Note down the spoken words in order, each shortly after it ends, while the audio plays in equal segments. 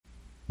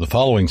The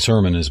following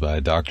sermon is by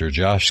Dr.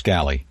 Josh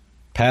Scally,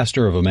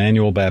 pastor of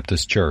Emmanuel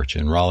Baptist Church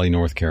in Raleigh,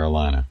 North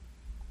Carolina.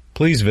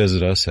 Please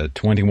visit us at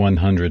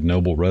 2100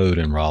 Noble Road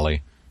in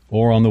Raleigh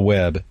or on the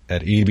web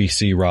at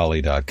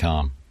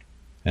ebcraleigh.com.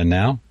 And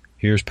now,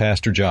 here's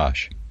Pastor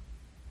Josh.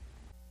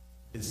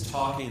 Is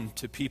talking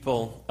to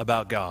people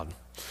about God,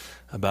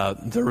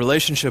 about their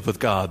relationship with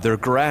God, their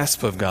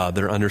grasp of God,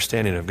 their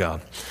understanding of God.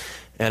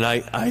 And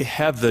I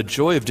have the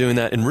joy of doing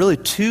that in really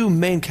two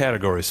main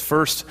categories.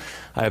 First,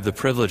 I have the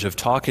privilege of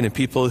talking to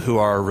people who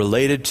are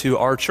related to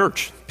our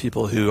church,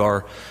 people who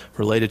are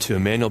related to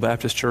Emmanuel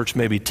Baptist Church,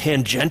 maybe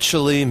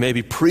tangentially,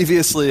 maybe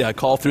previously, I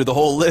call through the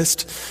whole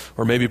list,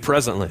 or maybe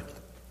presently.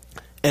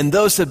 And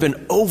those have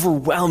been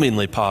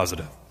overwhelmingly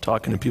positive.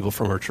 Talking to people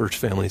from our church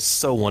family is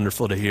so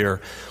wonderful to hear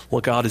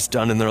what God has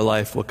done in their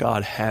life, what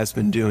God has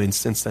been doing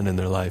since then in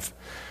their life.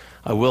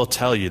 I will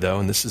tell you, though,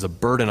 and this is a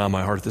burden on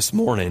my heart this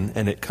morning,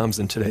 and it comes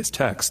in today's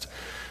text,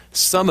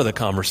 some of the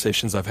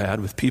conversations I've had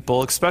with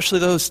people, especially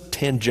those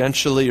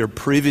tangentially or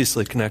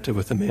previously connected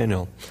with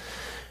Emmanuel,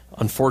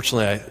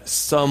 unfortunately, I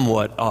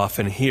somewhat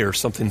often hear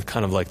something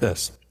kind of like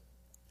this.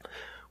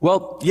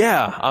 Well,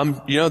 yeah,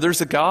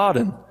 there's a God,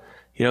 and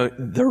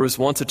there was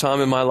once a time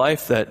in my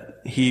life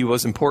that he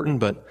was important,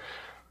 but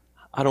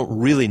I don't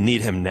really need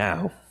him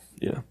now.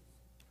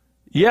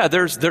 Yeah,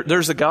 there's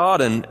a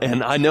God,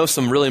 and I know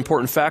some really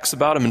important facts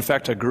about him. In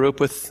fact, I grew up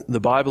with the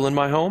Bible in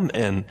my home,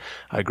 and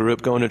I grew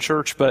up going to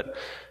church, but,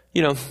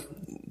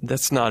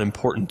 that's not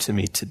important to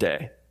me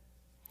today.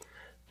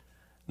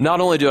 Not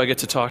only do I get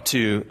to talk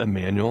to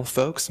Emmanuel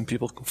folks and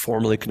people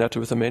formerly connected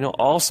with Emmanuel,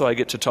 also I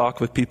get to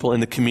talk with people in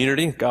the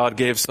community. God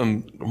gave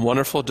some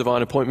wonderful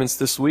divine appointments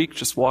this week,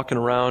 just walking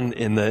around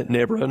in the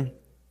neighborhood,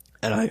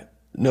 and I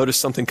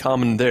noticed something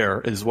common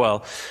there as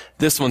well.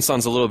 This one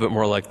sounds a little bit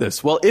more like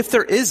this. Well, if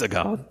there is a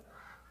God,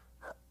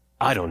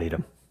 I don't need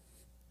him.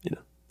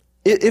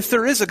 If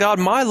there is a God,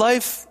 my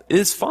life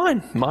is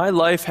fine. My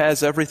life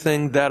has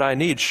everything that I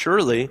need.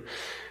 Surely,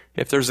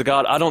 if there's a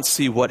God, I don't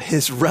see what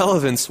his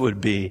relevance would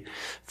be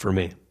for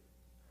me.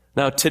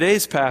 Now,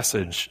 today's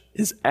passage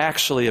is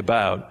actually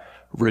about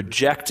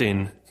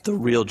rejecting the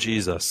real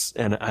Jesus.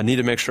 And I need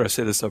to make sure I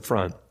say this up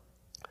front.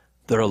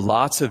 There are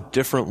lots of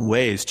different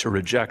ways to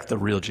reject the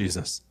real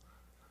Jesus.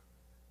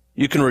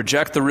 You can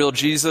reject the real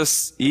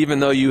Jesus even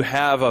though you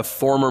have a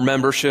former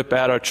membership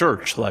at a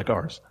church like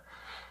ours.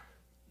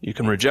 You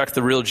can reject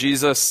the real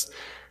Jesus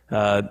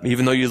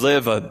even though you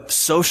live a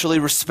socially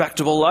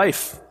respectable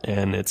life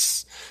and it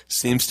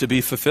seems to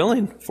be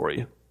fulfilling for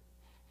you.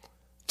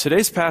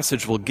 Today's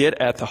passage will get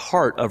at the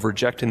heart of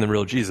rejecting the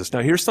real Jesus.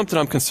 Now, here's something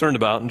I'm concerned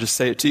about, and just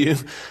say it to you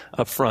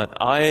up front.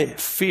 I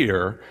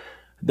fear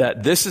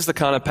that this is the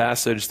kind of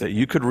passage that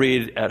you could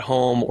read at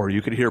home or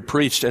you could hear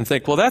preached and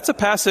think, well, that's a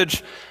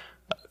passage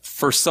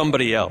for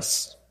somebody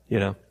else,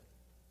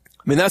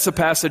 that's a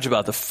passage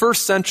about the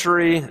first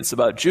century. It's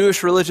about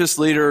Jewish religious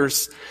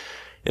leaders.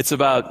 It's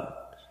about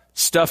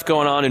stuff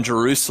going on in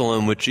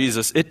Jerusalem with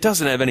Jesus. It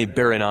doesn't have any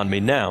bearing on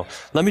me now.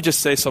 Let me just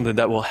say something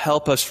that will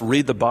help us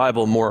read the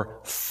Bible more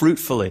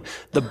fruitfully.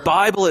 The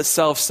Bible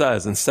itself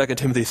says in 2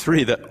 Timothy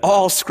 3 that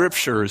all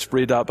Scripture is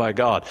breathed out by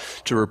God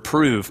to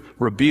reprove,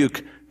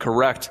 rebuke,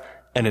 correct,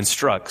 and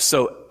instruct.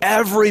 So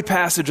every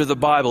passage of the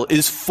Bible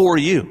is for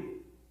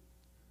you.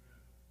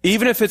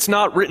 Even if it's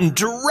not written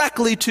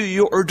directly to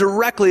you or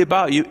directly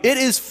about you, it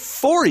is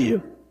for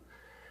you.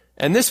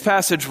 And this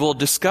passage will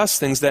discuss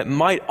things that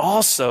might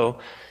also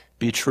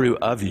be true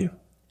of you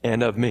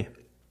and of me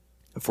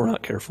if we're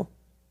not careful.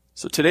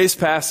 So today's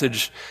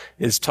passage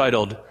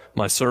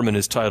my sermon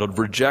is titled,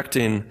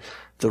 Rejecting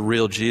the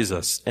Real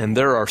Jesus. And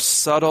there are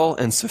subtle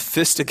and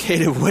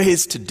sophisticated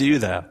ways to do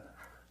that.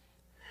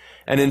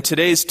 And in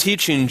today's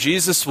teaching,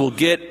 Jesus will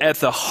get at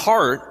the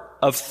heart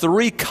of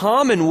three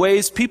common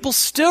ways people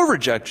still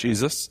reject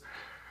Jesus.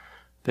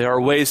 They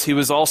are ways he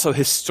was also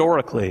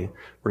historically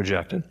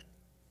rejected.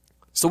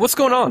 So what's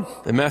going on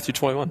in Matthew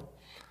 21?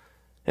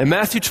 In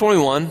Matthew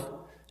 21,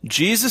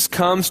 Jesus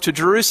comes to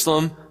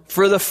Jerusalem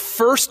for the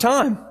first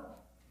time,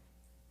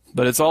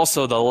 but it's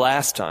also the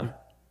last time.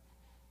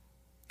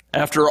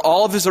 After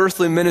all of his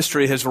earthly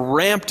ministry has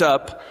ramped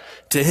up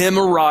to him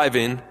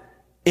arriving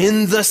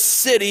in the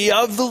city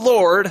of the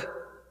Lord,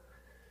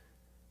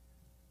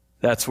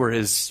 that's where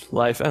his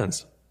life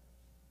ends.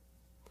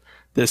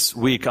 This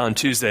week on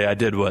Tuesday, I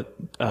did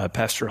what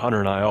Pastor Hunter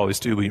and I always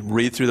do. We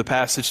read through the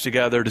passage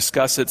together,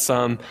 discuss it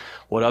some.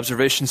 What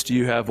observations do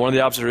you have? One of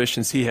the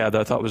observations he had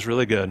that I thought was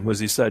really good was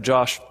he said,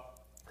 Josh,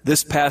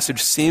 this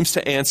passage seems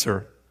to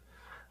answer,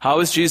 how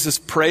is Jesus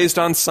praised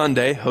on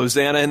Sunday,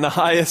 Hosanna in the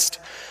highest,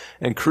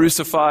 and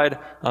crucified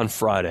on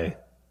Friday?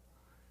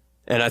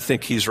 And I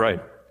think he's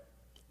right.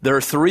 There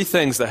are three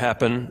things that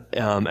happen,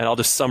 and I'll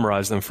just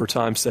summarize them for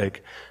time's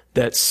sake,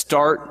 that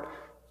start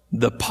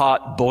the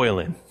pot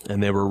boiling,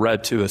 and they were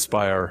read to us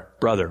by our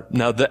brother.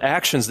 Now, the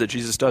actions that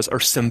Jesus does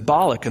are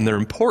symbolic and they're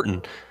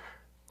important.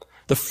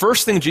 The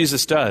first thing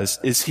Jesus does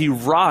is he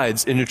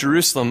rides into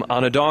Jerusalem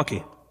on a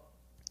donkey.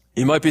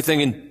 You might be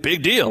thinking,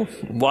 big deal.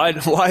 Why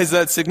is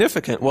that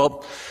significant?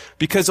 Well,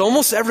 because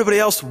almost everybody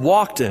else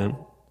walked in,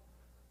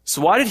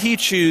 So why did he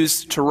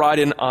choose to ride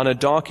in on a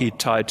donkey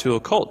tied to a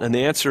colt? And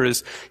the answer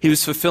is he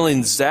was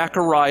fulfilling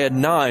Zechariah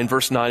 9,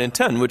 verse 9 and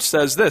 10, which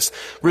says this,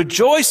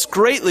 "Rejoice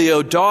greatly,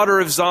 O daughter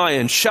of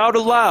Zion. Shout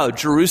aloud,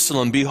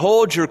 Jerusalem.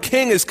 Behold, your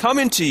king is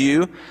coming to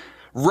you.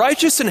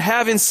 Righteous and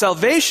having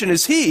salvation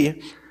is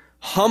he,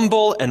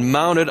 humble and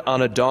mounted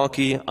on a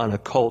donkey, on a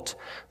colt,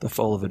 the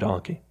foal of a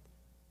donkey."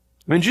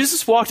 I mean,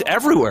 Jesus walked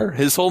everywhere,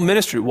 his whole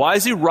ministry. Why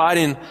is he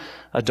riding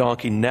a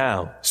donkey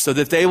now? So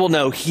that they will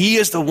know he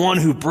is the one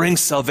who brings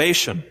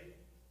salvation.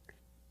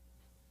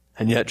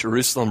 And yet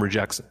Jerusalem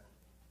rejects it.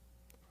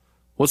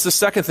 What's the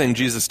second thing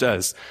Jesus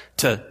does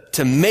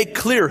to make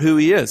clear who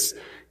he is?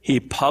 He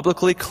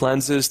publicly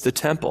cleanses the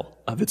temple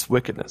of its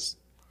wickedness.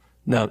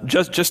 Now,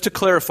 just to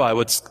clarify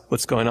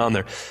what's going on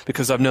there,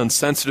 because I've known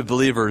sensitive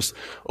believers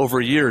over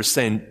years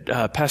saying,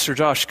 Pastor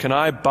Josh, can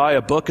I buy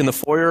a book in the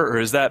foyer, or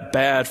is that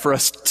bad for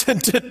us to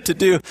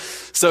do?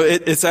 So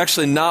it's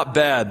actually not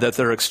bad that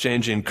they're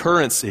exchanging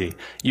currency.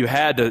 You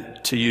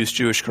had to use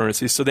Jewish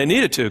currency, so they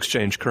needed to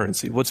exchange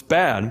currency. What's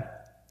bad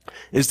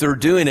is they're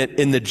doing it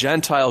in the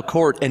Gentile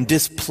court and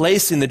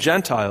displacing the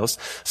Gentiles,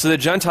 so the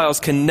Gentiles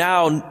can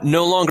now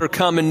no longer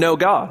come and know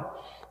God.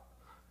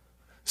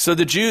 So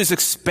the Jews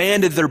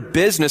expanded their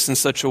business in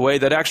such a way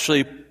that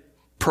actually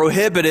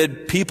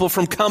prohibited people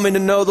from coming to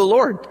know the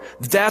Lord.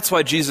 That's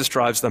why Jesus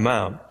drives them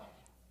out.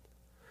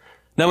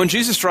 Now, when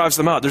Jesus drives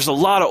them out, there's a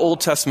lot of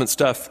Old Testament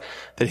stuff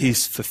that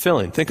he's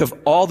fulfilling. Think of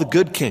all the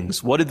good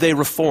kings. What did they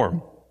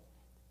reform?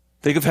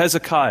 Think of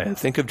Hezekiah.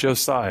 Think of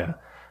Josiah.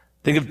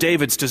 Think of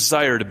David's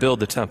desire to build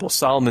the temple,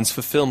 Solomon's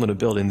fulfillment of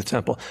building the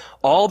temple.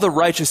 All the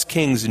righteous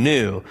kings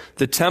knew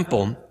the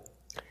temple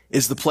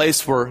is the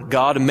place where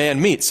God and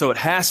man meet. So it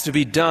has to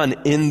be done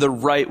in the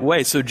right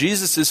way. So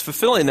Jesus is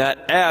fulfilling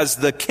that as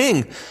the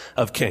King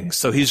of Kings.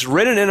 So he's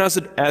ridden in as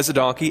a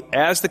donkey,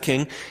 as the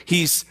king.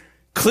 He's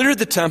cleared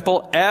the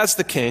temple as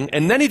the king.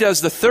 And then he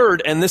does the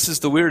third, and this is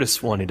the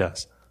weirdest one he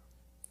does.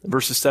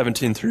 Verses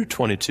 17 through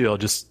 22, I'll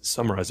just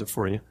summarize it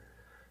for you.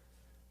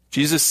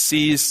 Jesus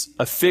sees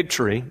a fig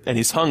tree, and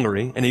he's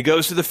hungry, and he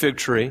goes to the fig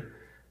tree,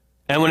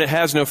 and when it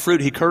has no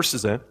fruit, he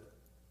curses it,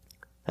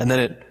 and then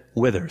it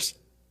withers.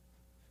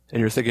 And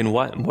you're thinking,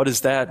 what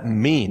does that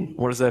mean?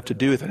 What does that have to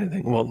do with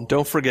anything? Well,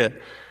 don't forget,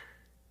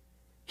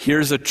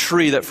 here's a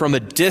tree that from a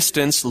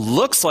distance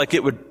looks like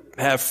it would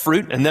have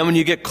fruit, and then when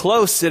you get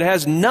close, it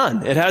has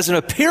none. It has an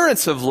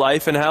appearance of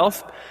life and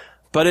health,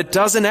 but it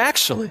doesn't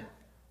actually,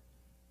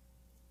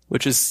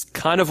 which is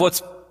kind of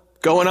what's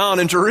going on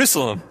in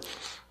Jerusalem.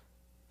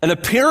 An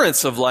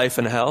appearance of life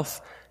and health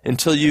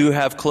until you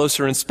have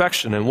closer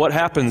inspection. And what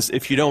happens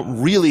if you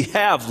don't really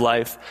have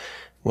life?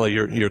 Well,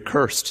 you're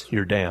cursed.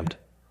 You're damned.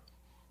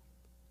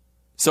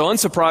 So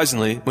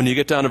unsurprisingly, when you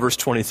get down to verse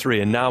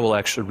 23, and now we'll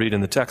actually read in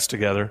the text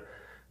together,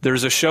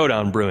 there's a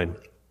showdown brewing.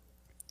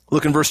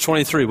 Look in verse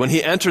 23. When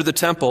he entered the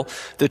temple,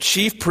 the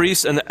chief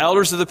priests and the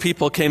elders of the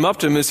people came up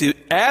to him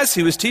as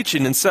he was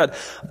teaching and said,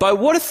 "By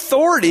what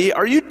authority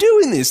are you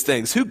doing these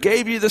things? Who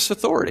gave you this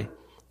authority?"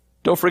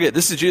 Don't forget,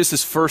 this is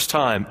Jesus' first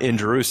time in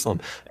Jerusalem,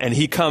 and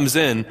he comes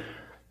in,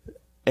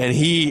 and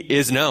he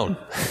is known.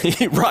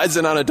 He rides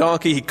in on a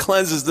donkey, he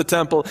cleanses the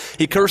temple,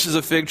 he curses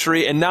a fig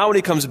tree, and now when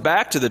he comes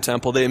back to the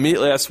temple, they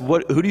immediately ask,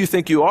 who do you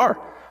think you are?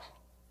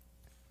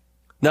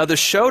 Now the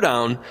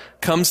showdown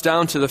comes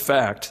down to the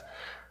fact,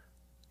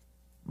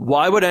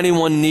 why would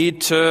anyone need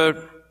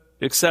to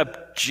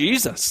accept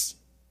Jesus?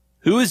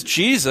 Who is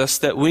Jesus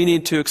that we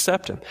need to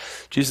accept him?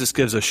 Jesus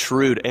gives a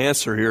shrewd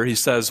answer here. He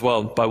says,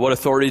 well, by what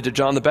authority did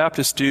John the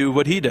Baptist do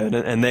what he did?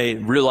 And they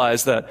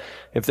realize that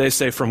if they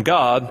say from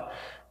God,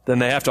 then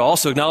they have to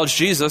also acknowledge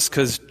Jesus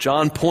because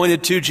John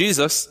pointed to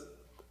Jesus.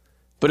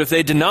 But if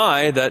they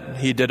deny that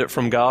he did it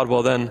from God,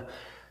 well then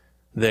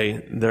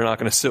they're not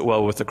going to sit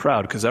well with the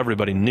crowd because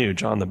everybody knew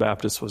John the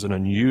Baptist was an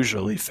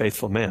unusually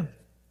faithful man.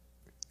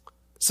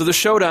 So the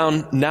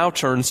showdown now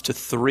turns to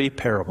 3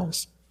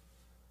 parables.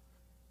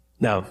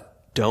 Now,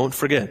 don't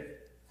forget,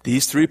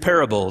 these 3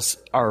 parables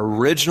are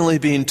originally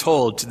being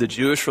told to the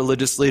Jewish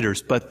religious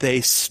leaders, but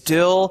they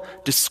still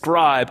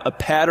describe a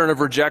pattern of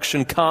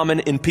rejection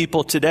common in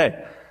people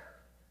today.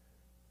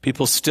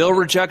 People still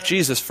reject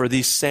Jesus for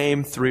these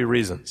same 3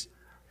 reasons.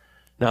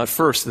 Now, at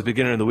first, at the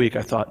beginning of the week,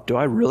 I thought, do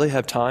I really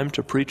have time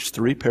to preach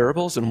 3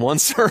 parables in one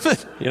sermon?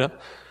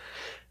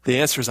 The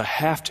answer is I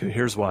have to.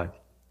 Here's why.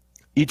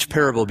 Each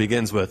parable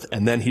begins with,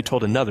 and then he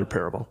told another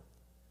parable.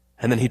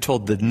 And then he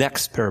told the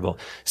next parable.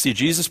 See,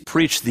 Jesus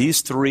preached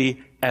these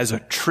 3 as a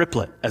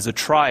triplet, as a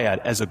triad,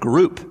 as a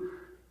group.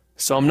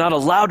 So I'm not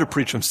allowed to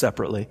preach them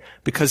separately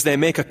because they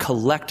make a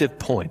collective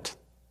point.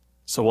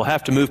 So we'll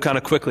have to move kind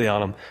of quickly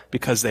on them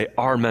because they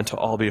are meant to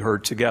all be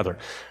heard together.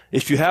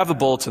 If you have a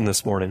bulletin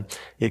this morning,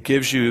 it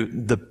gives you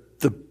the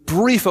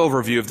brief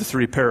overview of the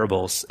 3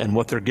 parables and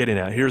what they're getting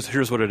at.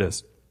 Here's what it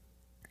is.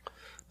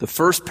 The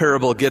first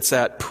parable gets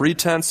at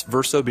pretense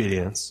versus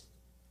obedience.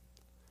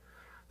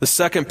 The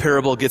second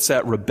parable gets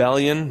at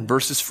rebellion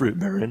versus fruit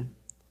bearing.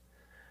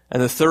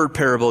 And the third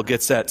parable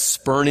gets at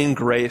spurning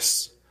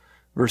grace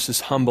versus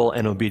humble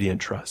and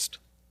obedient trust.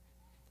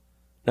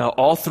 Now,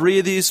 all three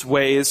of these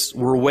ways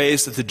were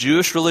ways that the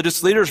Jewish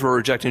religious leaders were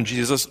rejecting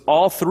Jesus.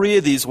 All three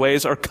of these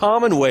ways are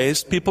common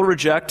ways people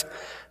reject,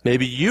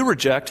 maybe you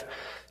reject,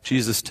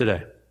 Jesus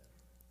today.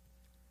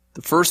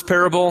 The first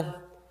parable,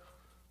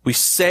 we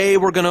say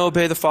we're going to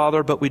obey the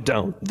Father, but we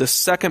don't. The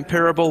second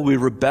parable, we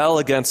rebel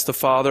against the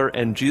Father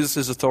and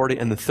Jesus' authority.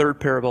 And the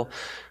third parable,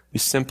 we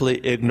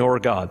simply ignore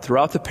God.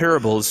 Throughout the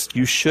parables,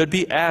 you should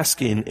be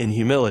asking in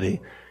humility,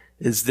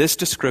 is this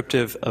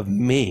descriptive of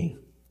me?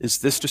 Is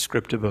this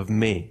descriptive of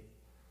me?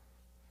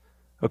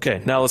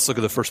 Okay, now let's look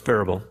at the first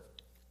parable.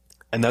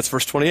 And that's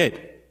verse 28.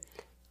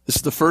 This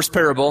is the first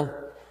parable,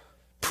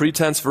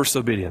 pretense versus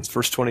obedience.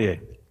 Verse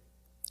 28.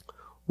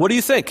 What do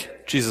you think?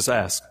 Jesus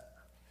asked.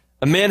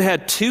 A man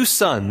had 2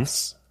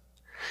 sons,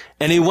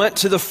 and he went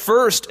to the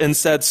first and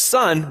said,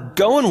 Son,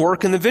 go and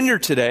work in the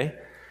vineyard today.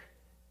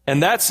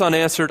 And that son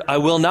answered, I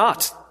will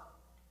not.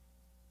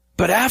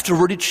 But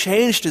afterward he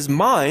changed his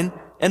mind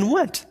and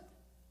went.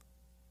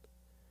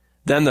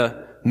 Then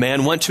the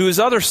man went to his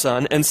other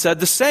son and said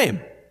the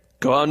same.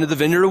 Go out into the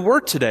vineyard and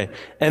work today.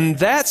 And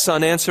that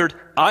son answered,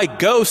 I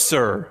go,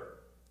 sir,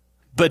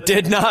 but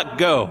did not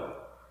go.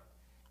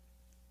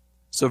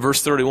 So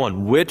verse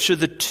 31, which of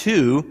the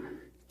 2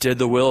 did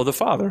the will of the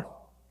Father?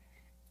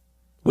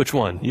 Which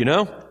one? You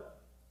know?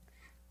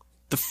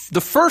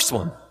 The first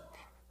one,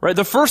 right?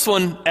 The first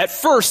one at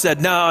first said,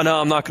 no,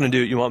 I'm not going to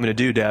do what you want me to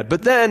do, Dad.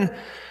 But then,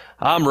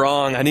 I'm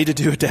wrong. I need to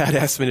do what Dad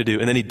asked me to do.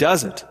 And then he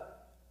does it.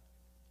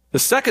 The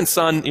second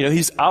son,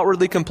 he's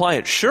outwardly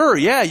compliant. Sure,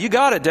 yeah, you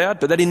got it, Dad.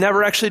 But then he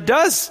never actually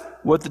does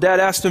what the dad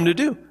asked him to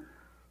do.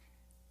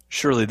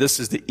 Surely this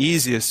is the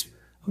easiest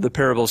of the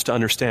parables to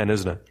understand,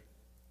 isn't it?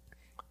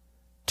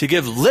 To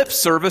give lip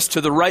service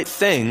to the right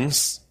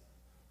things,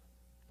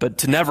 but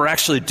to never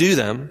actually do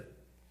them,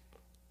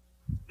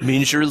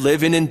 means you're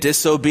living in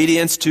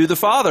disobedience to the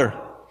Father.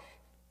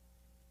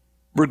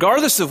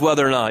 Regardless of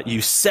whether or not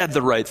you said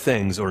the right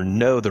things or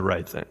know the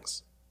right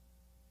things.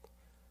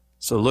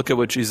 So look at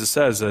what Jesus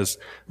says as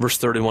verse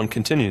 31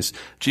 continues.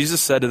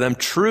 Jesus said to them,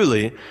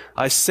 truly,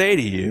 I say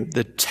to you,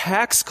 the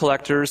tax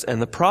collectors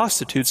and the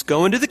prostitutes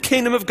go into the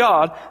kingdom of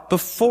God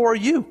before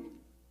you.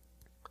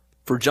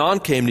 For John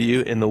came to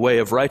you in the way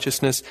of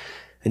righteousness,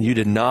 and you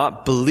did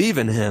not believe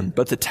in him.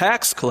 But the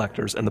tax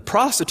collectors and the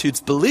prostitutes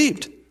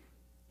believed.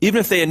 Even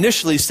if they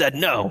initially said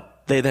no,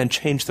 they then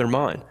changed their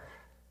mind.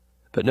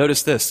 But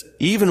notice this,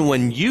 even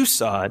when you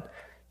saw it,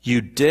 you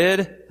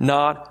did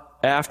not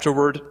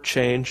afterward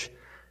change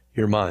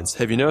your minds.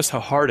 Have you noticed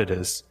how hard it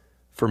is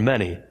for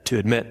many to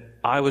admit,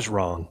 I was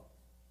wrong.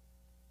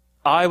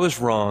 I was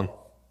wrong.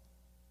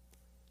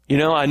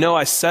 I know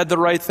I said the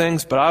right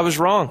things, but I was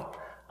wrong.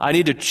 I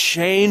need to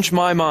change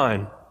my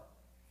mind.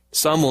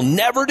 Some will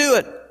never do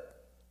it.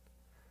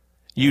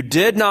 You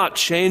did not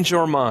change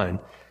your mind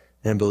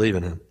and believe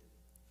in him.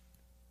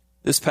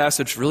 This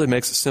passage really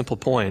makes a simple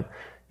point.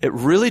 It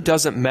really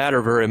doesn't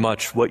matter very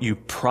much what you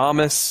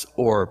promise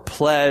or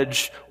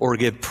pledge or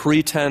give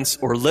pretense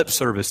or lip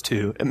service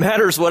to. It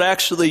matters what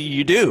actually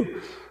you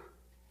do.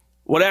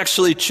 What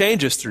actually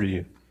changes through you.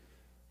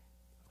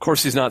 Of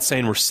course, he's not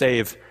saying we're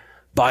saved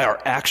by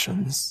our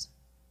actions.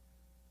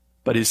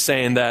 But he's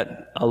saying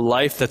that a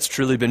life that's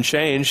truly been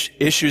changed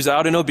issues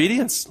out in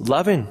obedience,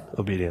 loving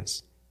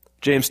obedience.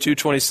 James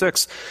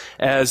 2:26,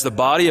 as the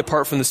body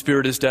apart from the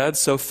spirit is dead,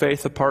 so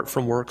faith apart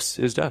from works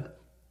is dead.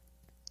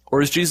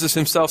 Or as Jesus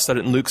himself said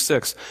it in Luke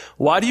 6,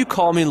 why do you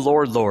call me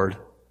Lord, Lord,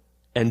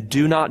 and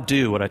do not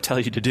do what I tell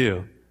you to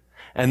do?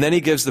 And then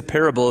he gives the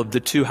parable of the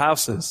 2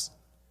 houses.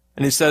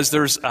 And he says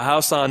there's a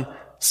house on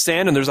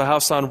sand and there's a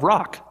house on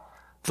rock.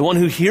 The one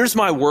who hears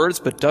my words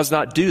but does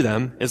not do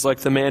them is like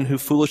the man who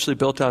foolishly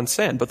built on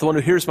sand. But the one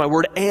who hears my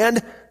word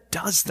and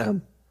does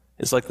them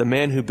is like the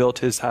man who built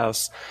his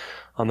house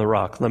on the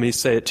rock. Let me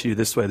say it to you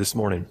this way this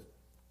morning.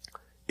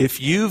 If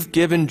you've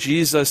given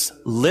Jesus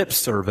lip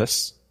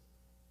service,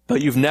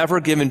 but you've never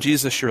given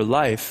Jesus your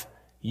life,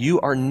 you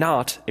are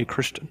not a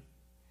Christian.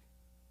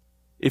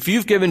 If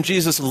you've given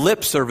Jesus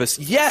lip service,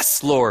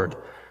 yes, Lord,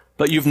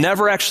 but you've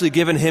never actually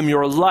given him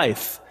your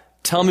life,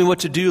 tell me what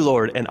to do,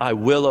 Lord, and I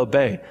will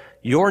obey.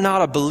 You're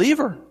not a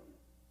believer.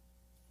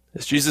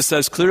 As Jesus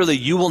says clearly,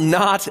 you will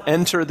not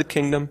enter the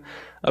kingdom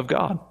of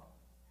God.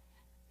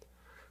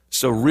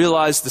 So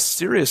realize the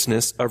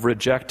seriousness of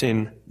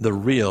rejecting the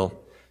real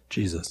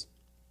Jesus.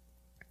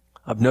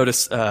 I've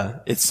noticed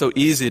it's so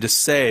easy to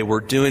say we're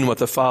doing what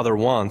the Father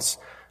wants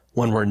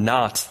when we're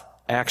not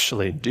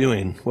actually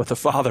doing what the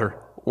Father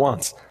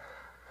wants.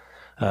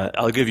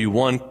 I'll give you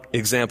one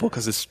example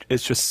because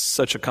it's just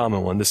such a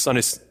common one. This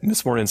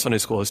morning in Sunday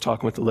school, I was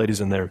talking with the ladies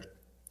in there.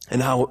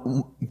 And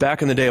how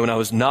back in the day when I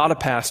was not a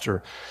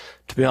pastor,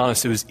 to be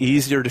honest, it was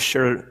easier to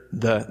share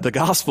the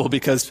gospel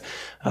because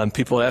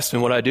people asked me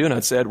what I do, and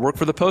I'd say I'd work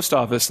for the post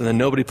office, and then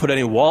nobody put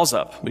any walls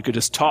up. We could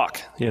just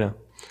talk,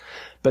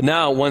 But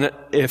now,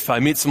 if I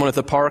meet someone at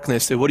the park and they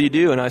say, what do you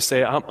do? And I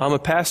say, I'm a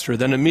pastor,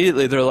 then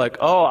immediately they're like,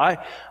 oh,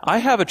 I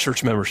have a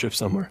church membership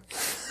somewhere.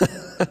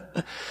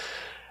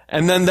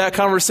 And then that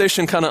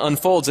conversation kind of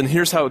unfolds, and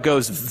here's how it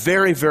goes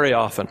very, very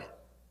often.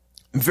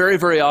 Very,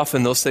 very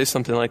often they'll say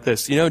something like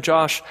this,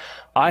 Josh,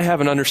 I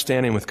have an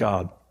understanding with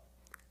God.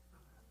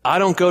 I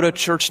don't go to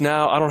church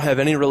now. I don't have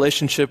any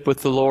relationship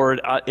with the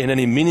Lord in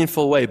any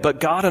meaningful way, but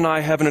God and I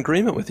have an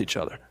agreement with each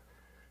other.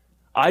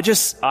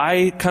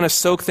 I kind of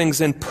soak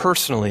things in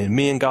personally, and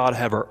me and God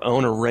have our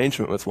own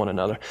arrangement with one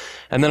another.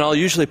 And then I'll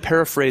usually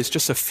paraphrase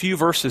just a few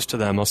verses to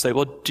them. I'll say,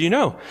 well, do you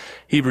know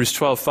Hebrews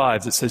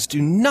 12:5 that says,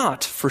 do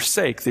not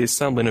forsake the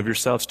assembling of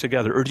yourselves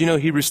together? Or do you know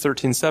Hebrews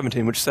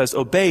 13:17, which says,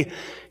 obey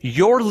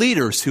your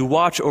leaders who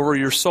watch over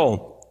your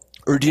soul?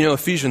 Or do you know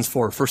Ephesians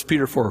 4, 1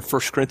 Peter 4,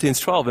 1 Corinthians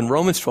 12, and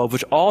Romans 12,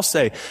 which all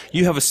say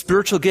you have a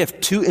spiritual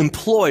gift to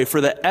employ for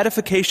the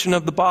edification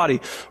of the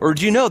body? Or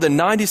do you know the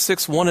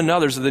 96 one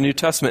another's of the New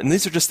Testament? And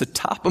these are just the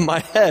top of my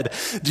head.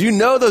 Do you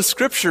know those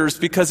scriptures?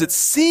 Because it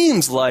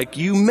seems like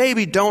you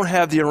maybe don't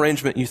have the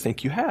arrangement you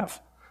think you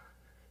have.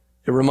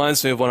 It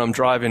reminds me of when I'm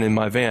driving in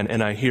my van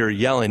and I hear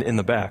yelling in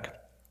the back.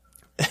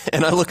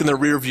 And I look in the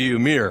rear view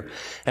mirror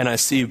and I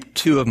see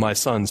two of my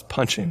sons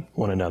punching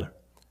one another.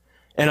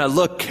 And I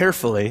look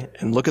carefully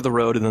and look at the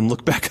road and then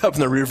look back up in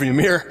the rearview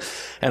mirror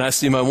and I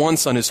see my one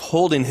son is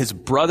holding his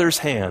brother's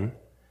hand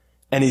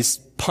and he's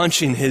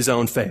punching his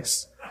own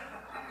face.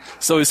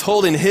 So he's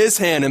holding his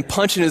hand and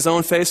punching his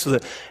own face with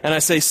it. And I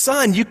say,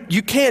 son,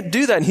 you can't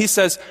do that. And he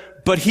says,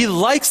 but he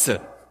likes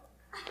it.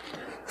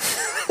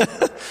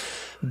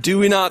 Do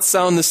we not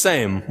sound the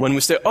same when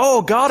we say,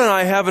 oh, God and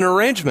I have an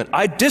arrangement.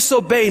 I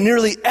disobey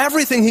nearly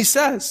everything he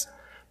says,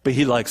 but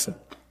he likes it.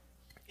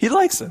 He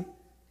likes it.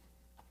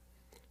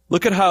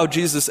 Look at how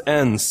Jesus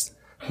ends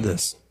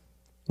this.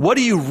 What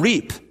do you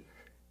reap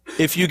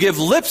if you give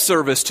lip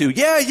service to,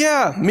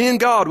 yeah, me and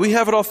God, we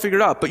have it all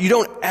figured out, but you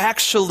don't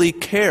actually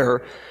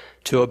care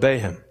to obey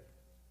him?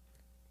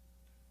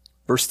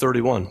 Verse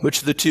 31, which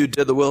of the two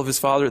did the will of his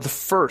father? The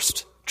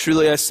first.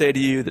 Truly I say to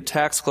you, the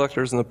tax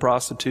collectors and the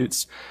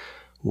prostitutes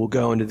will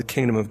go into the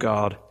kingdom of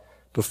God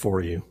before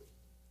you.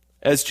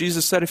 As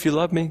Jesus said, if you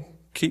love me,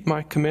 keep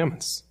my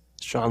commandments.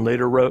 John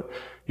later wrote,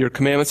 your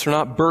commandments are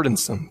not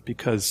burdensome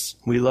because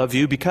we love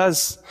you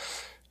because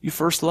you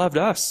first loved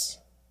us.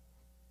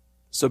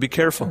 So be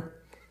careful.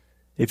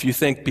 If you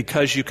think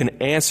because you can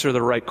answer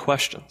the right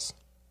questions,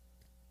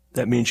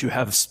 that means you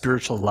have a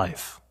spiritual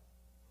life.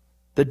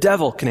 The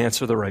devil can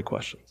answer the right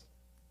questions.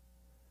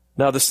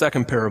 Now the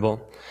second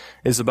parable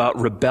is about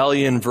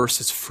rebellion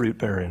versus fruit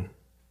bearing.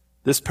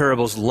 This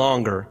parable is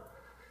longer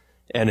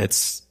and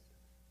it's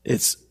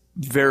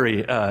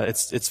very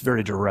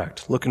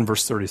direct. Look in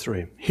verse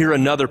 33. Hear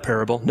another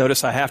parable.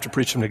 Notice I have to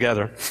preach them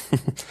together.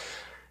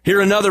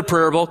 Hear another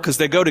parable, because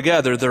they go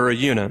together. They're a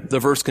unit. The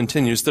verse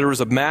continues. There was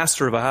a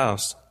master of a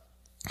house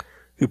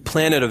who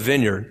planted a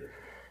vineyard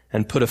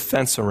and put a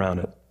fence around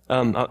it.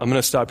 I'm going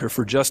to stop here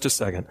for just a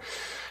second.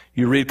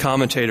 You read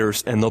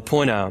commentators and they'll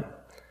point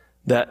out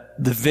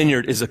that the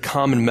vineyard is a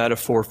common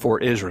metaphor for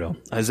Israel.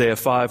 Isaiah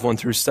 5, 1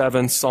 through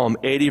 7, Psalm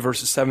 80,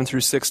 verses 7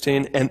 through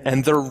 16,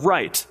 and they're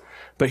right.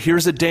 But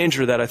here's a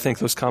danger that I think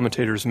those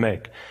commentators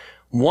make.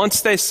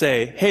 Once they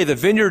say, hey, the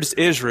vineyard is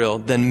Israel,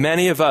 then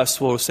many of us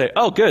will say,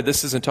 oh, good,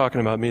 this isn't talking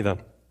about me then.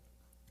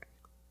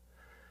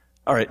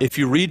 All right, if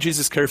you read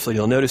Jesus carefully,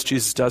 you'll notice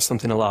Jesus does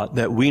something a lot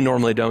that we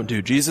normally don't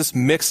do. Jesus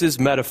mixes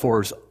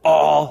metaphors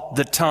all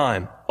the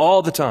time.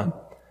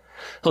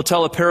 He'll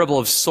tell a parable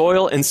of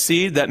soil and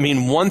seed that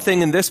mean one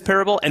thing in this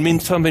parable and mean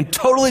something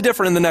totally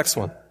different in the next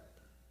one.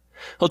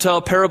 He'll tell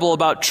a parable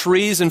about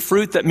trees and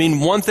fruit that mean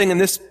one thing in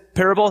this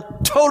parable,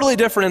 totally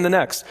different in the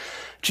next.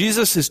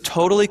 Jesus is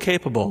totally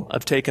capable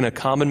of taking a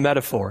common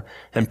metaphor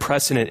and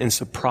pressing it in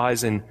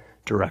surprising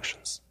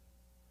directions.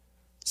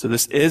 So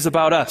this is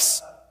about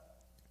us.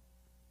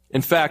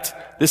 In fact,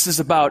 this is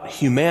about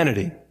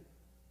humanity.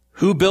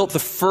 Who built the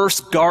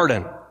first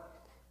garden?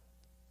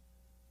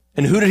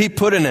 And who did he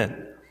put in it?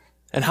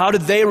 And how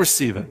did they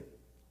receive it?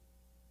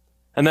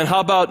 And then how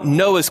about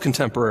Noah's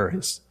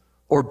contemporaries?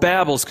 Or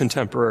Babel's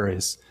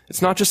contemporaries?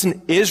 It's not just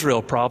an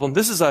Israel problem.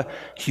 This is a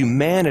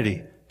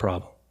humanity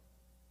problem.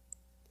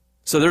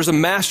 So there's a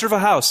master of a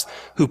house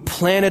who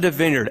planted a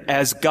vineyard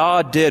as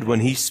God did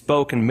when he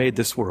spoke and made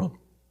this world.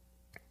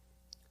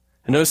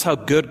 And notice how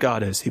good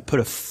God is. He put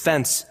a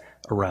fence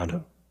around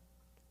him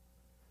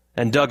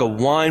and dug a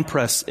wine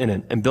press in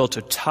it and built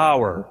a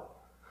tower.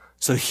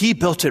 So he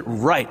built it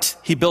right.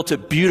 He built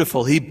it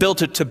beautiful. He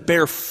built it to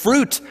bear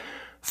fruit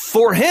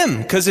for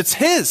him because it's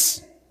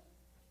his.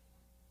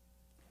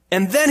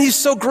 And then he's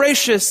so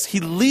gracious, he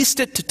leased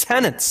it to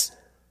tenants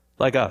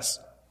like us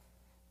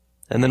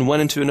and then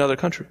went into another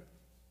country.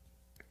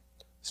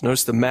 So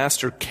notice the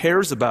master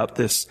cares about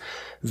this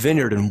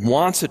vineyard and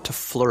wants it to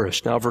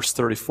flourish. Now verse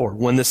 34.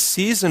 When the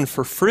season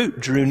for fruit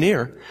drew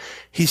near,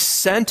 he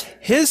sent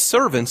his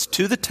servants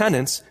to the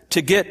tenants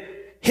to get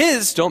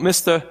his, don't miss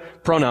the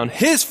pronoun,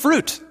 his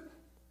fruit.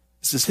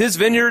 This is his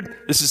vineyard.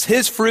 This is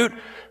his fruit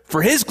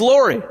for his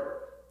glory.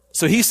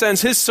 So he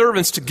sends his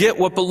servants to get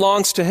what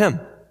belongs to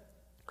him.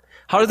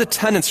 How do the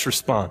tenants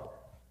respond?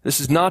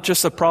 This is not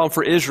just a problem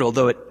for Israel,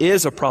 though it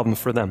is a problem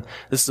for them.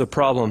 This is a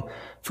problem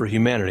for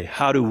humanity.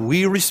 How do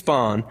we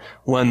respond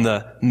when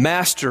the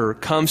master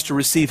comes to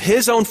receive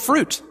his own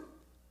fruit?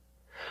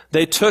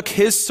 They took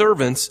his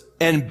servants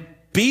and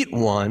beat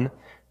one,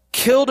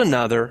 killed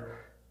another,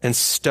 and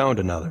stoned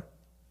another.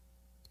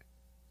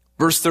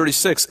 Verse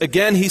 36,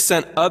 again he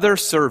sent other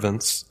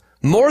servants,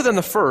 more than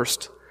the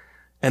first,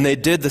 and they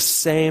did the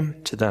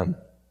same to them.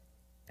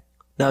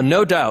 Now,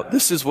 no doubt,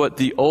 this is what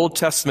the Old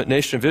Testament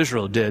nation of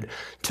Israel did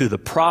to the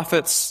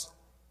prophets.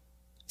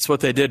 It's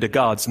what they did to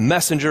God's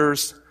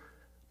messengers.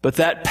 But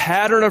that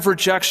pattern of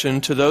rejection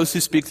to those who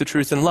speak the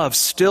truth in love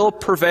still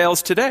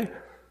prevails today.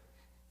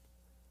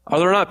 Are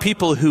there not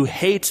people who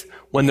hate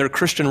when their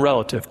Christian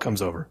relative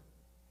comes over?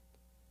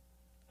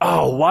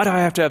 Oh, why do I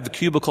have to have the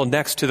cubicle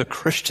next to the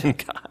Christian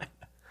guy?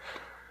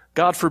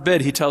 God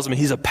forbid he tells me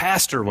he's a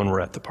pastor when we're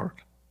at the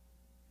park.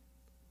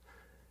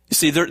 You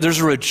see, there's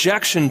a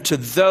rejection to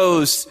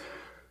those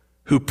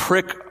who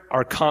prick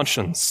our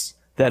conscience,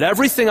 that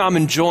everything I'm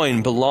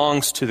enjoying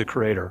belongs to the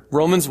Creator.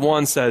 Romans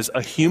 1 says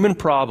a human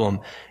problem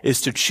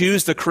is to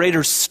choose the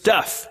Creator's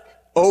stuff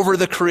over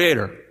the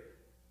Creator.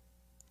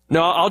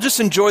 No, I'll just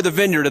enjoy the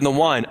vineyard and the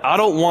wine. I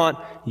don't want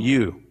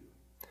you.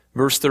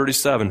 Verse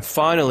 37,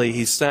 finally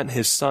he sent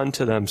his son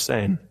to them,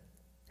 saying,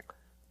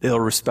 they'll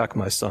respect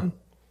my son.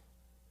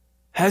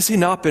 Has he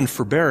not been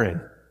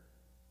forbearing?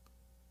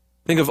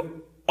 Think of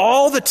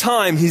all the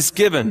time he's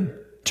given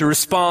to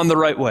respond the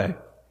right way.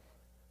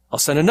 I'll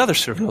send another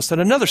servant. I'll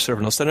send another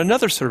servant. I'll send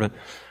another servant.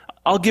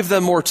 I'll give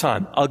them more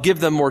time. I'll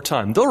give them more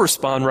time. They'll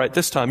respond right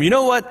this time. You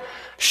know what?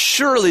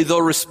 Surely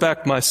they'll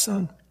respect my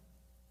son.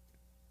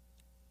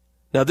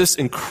 Now, this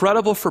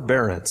incredible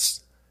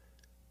forbearance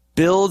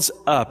builds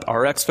up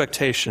our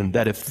expectation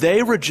that if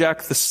they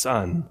reject the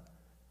Son,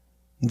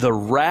 the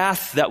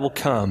wrath that will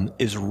come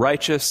is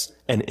righteous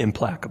and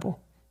implacable.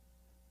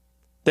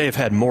 They have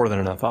had more than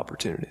enough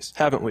opportunities,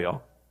 haven't we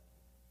all?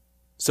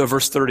 So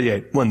verse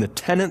 38, when the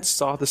tenants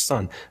saw the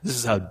Son, this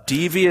is how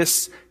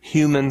devious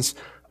humans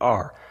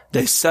are.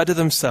 They said to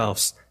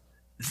themselves,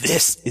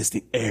 this is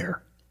the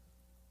heir.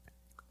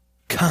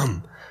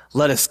 Come,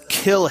 let us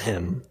kill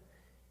him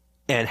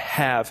and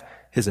have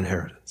his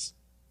inheritance.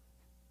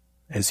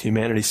 As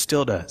humanity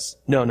still does.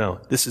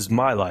 No, this is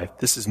my life.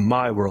 This is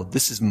my world.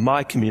 This is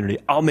my community.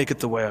 I'll make it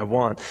the way I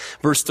want.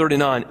 Verse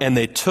 39, and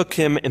they took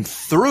him and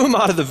threw him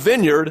out of the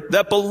vineyard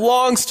that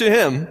belongs to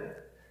him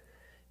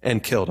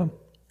and killed him.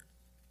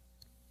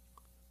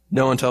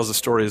 No one tells the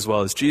story as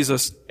well as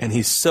Jesus, and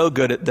he's so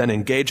good at then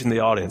engaging the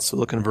audience. So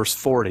look in verse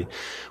 40.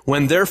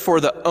 When therefore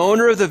the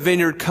owner of the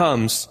vineyard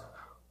comes,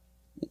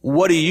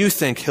 what do you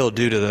think he'll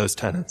do to those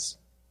tenants?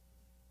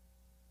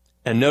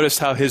 And notice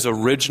how his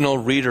original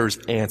readers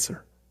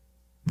answer.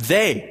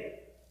 They,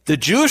 the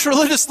Jewish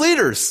religious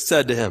leaders,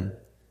 said to him,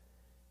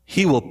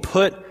 he will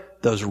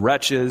put those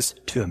wretches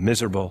to a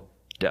miserable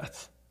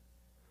death.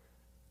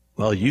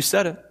 Well, you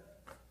said it.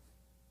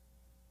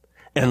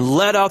 And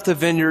let out the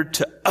vineyard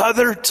to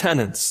other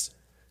tenants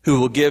who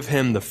will give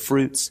him the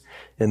fruits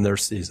in their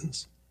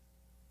seasons.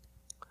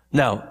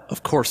 Now,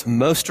 of course,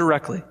 most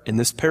directly in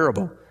this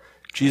parable,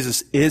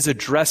 Jesus is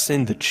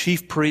addressing the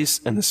chief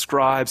priests and the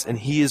scribes, and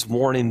he is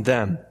warning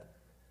them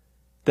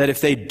that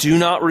if they do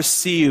not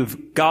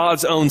receive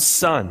God's own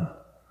Son,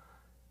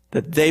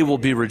 that they will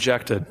be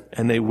rejected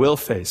and they will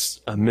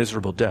face a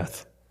miserable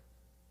death.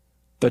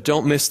 But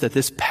don't miss that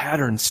this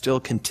pattern still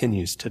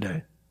continues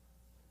today.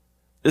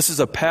 This is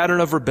a pattern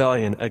of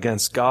rebellion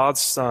against God's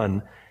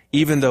Son,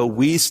 even though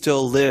we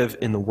still live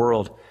in the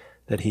world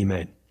that he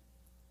made.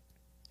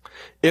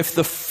 If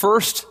the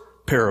first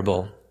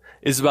parable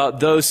is about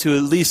those who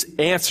at least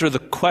answer the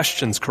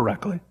questions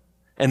correctly,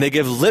 and they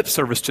give lip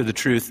service to the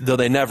truth, though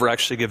they never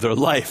actually give their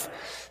life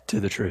to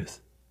the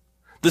truth.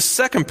 The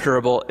second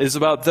parable is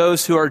about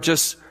those who are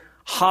just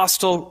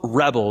hostile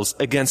rebels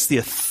against the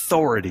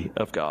authority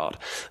of God.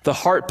 The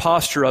heart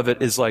posture of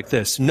it is like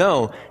this.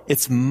 No,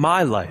 it's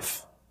my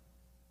life,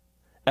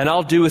 and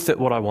I'll do with it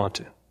what I want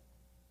to.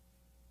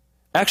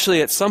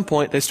 Actually, at some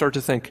point, they start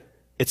to think,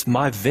 it's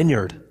my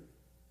vineyard.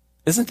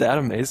 Isn't that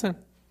amazing?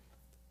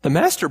 The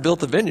master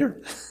built the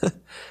vineyard.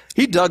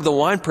 He dug the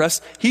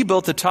winepress. He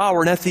built the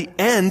tower. And at the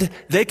end,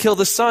 they kill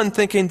the son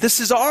thinking,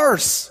 this is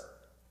ours.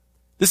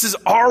 This is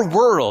our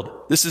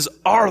world. This is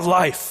our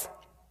life.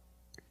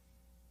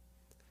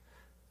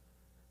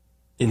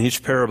 In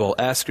each parable,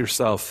 ask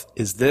yourself,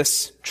 is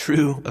this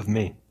true of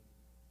me?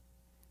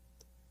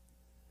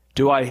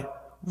 Do I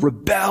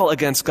rebel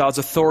against God's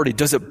authority?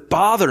 Does it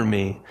bother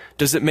me?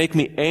 Does it make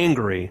me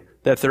angry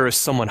that there is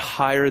someone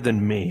higher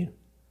than me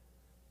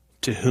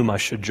to whom I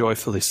should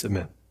joyfully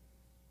submit?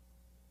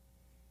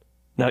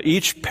 Now,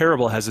 each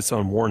parable has its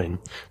own warning.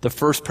 The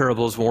first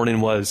parable's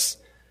warning was,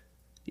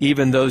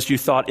 even those you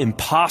thought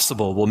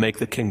impossible will make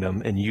the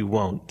kingdom, and you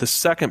won't. The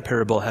second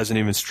parable has an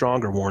even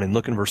stronger warning.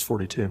 Look in verse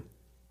 42.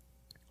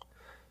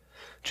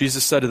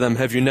 Jesus said to them,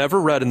 have you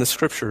never read in the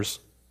Scriptures?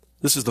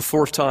 This is the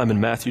fourth time in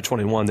Matthew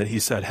 21 that he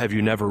said, have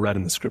you never read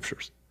in the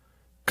Scriptures?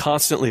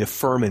 Constantly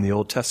affirming the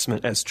Old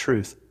Testament as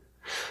truth.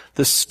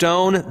 The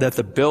stone that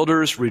the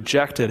builders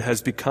rejected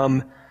has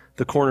become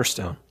the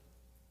cornerstone.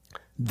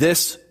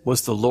 This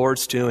was the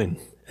Lord's doing,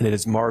 and it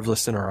is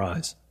marvelous in our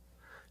eyes.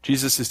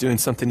 Jesus is doing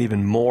something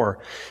even more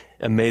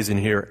amazing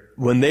here.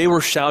 When they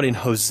were shouting,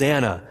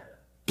 Hosanna,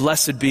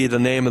 blessed be the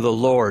name of the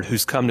Lord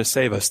who's come to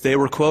save us, they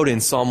were quoting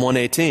Psalm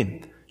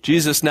 118.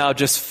 Jesus now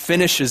just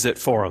finishes it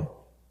for them.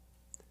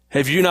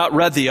 Have you not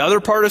read the other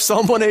part of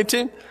Psalm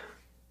 118?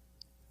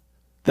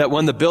 That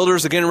when the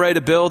builders are getting ready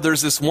to build,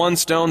 there's this one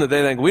stone that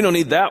they think, we don't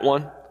need that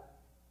one.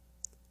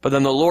 But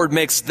then the Lord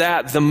makes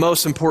that the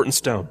most important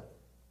stone.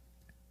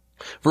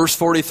 Verse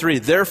 43,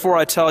 therefore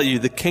I tell you,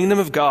 the kingdom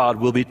of God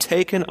will be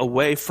taken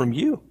away from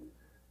you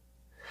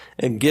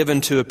and given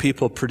to a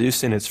people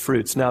producing its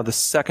fruits. Now the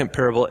second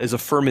parable is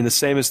affirming the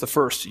same as the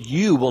first.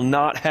 You will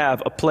not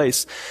have a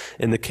place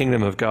in the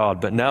kingdom of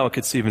God. But now it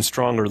gets even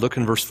stronger. Look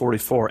in verse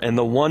 44. And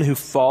the one who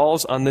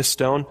falls on this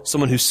stone,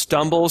 someone who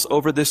stumbles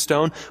over this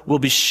stone, will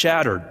be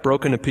shattered,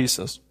 broken to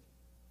pieces.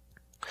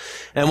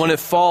 And when it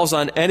falls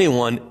on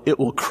anyone, it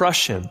will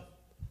crush him.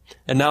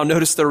 And now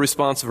notice their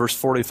response to verse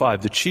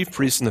 45. The chief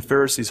priests and the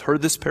Pharisees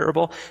heard this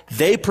parable.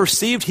 They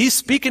perceived he's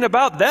speaking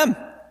about them.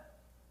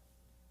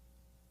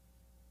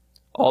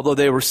 Although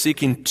they were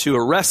seeking to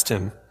arrest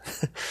him,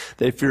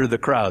 they feared the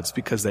crowds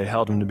because they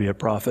held him to be a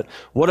prophet.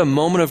 What a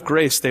moment of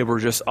grace they were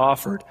just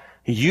offered.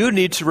 You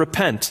need to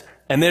repent.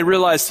 And they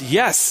realized,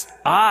 yes,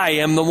 I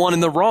am the one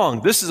in the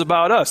wrong. This is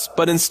about us.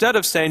 But instead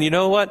of saying, you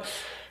know what?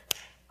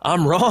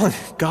 I'm wrong.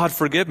 God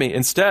forgive me.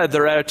 Instead,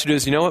 their attitude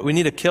is, you know what? We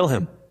need to kill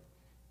him.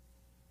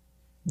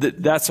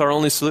 That's our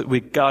only solution. We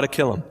got to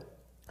kill him.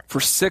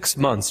 For 6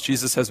 months,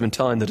 Jesus has been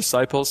telling the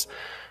disciples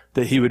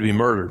that he would be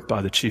murdered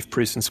by the chief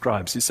priests and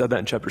scribes. He said that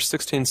in chapters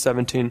 16,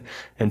 17,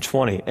 and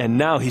 20. And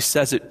now he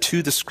says it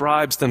to the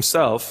scribes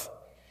themselves,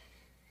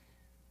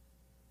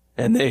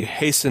 and they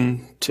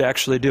hasten to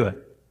actually do it.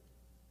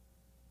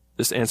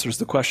 This answers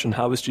the question,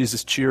 how was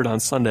Jesus cheered on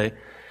Sunday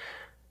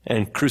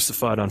and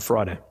crucified on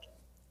Friday?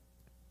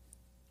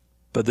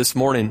 But this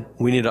morning,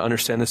 we need to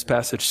understand this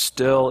passage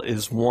still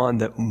is one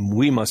that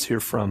we must hear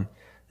from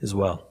as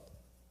well.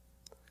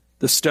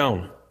 The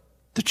stone,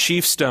 the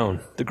chief stone,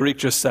 the Greek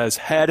just says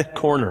head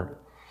corner.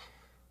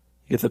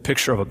 You get the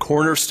picture of a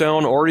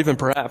cornerstone or even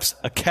perhaps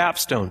a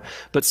capstone,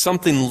 but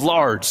something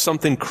large,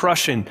 something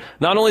crushing,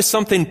 not only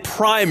something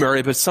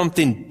primary, but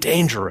something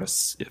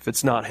dangerous if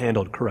it's not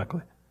handled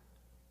correctly.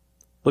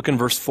 Look in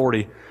verse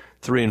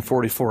 43 and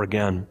 44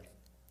 again.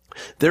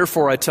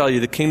 Therefore, I tell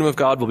you, the kingdom of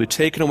God will be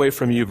taken away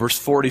from you. Verse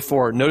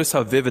 44, notice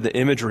how vivid the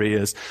imagery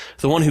is.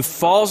 The one who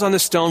falls on the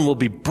stone will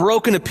be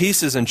broken to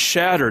pieces and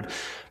shattered,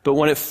 but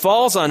when it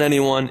falls on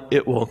anyone,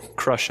 it will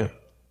crush him.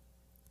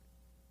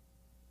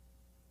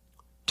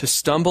 To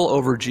stumble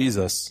over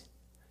Jesus,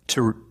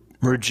 to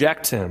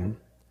reject him,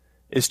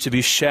 is to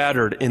be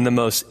shattered in the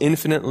most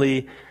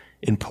infinitely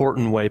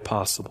important way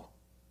possible.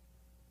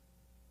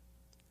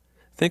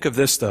 Think of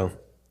this, though.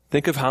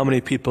 Think of how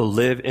many people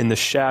live in the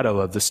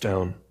shadow of the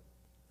stone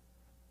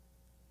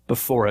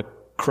before it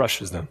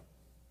crushes them.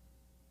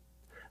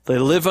 They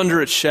live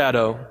under its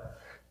shadow,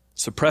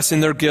 suppressing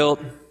their guilt,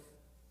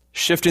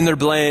 shifting their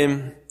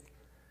blame,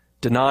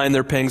 denying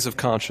their pangs of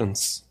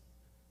conscience.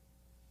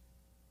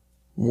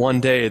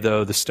 One day,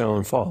 though, the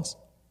stone falls.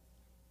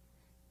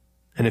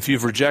 And if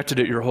you've rejected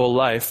it your whole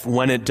life,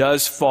 when it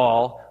does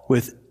fall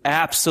with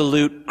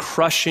absolute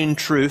crushing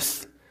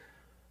truth,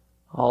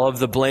 all of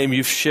the blame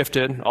you've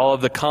shifted, all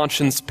of the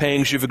conscience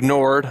pangs you've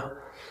ignored,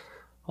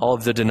 all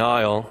of the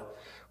denial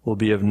will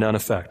be of none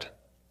effect.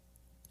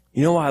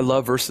 You know why I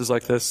love verses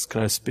like this? Can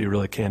I just be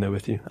really candid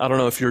with you? I don't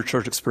know if your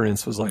church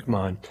experience was like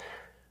mine.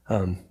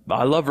 But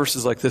I love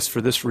verses like this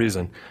for this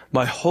reason.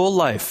 My whole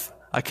life,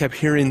 I kept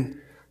hearing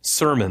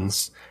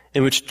sermons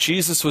in which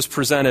Jesus was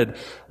presented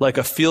like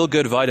a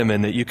feel-good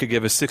vitamin that you could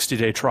give a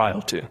 60-day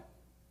trial to.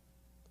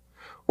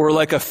 Or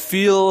like a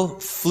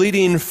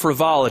fleeting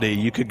frivolity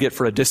you could get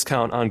for a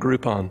discount on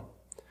Groupon.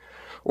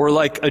 Or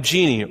like a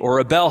genie, or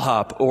a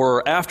bellhop,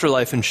 or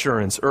afterlife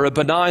insurance, or a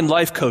benign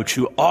life coach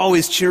who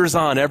always cheers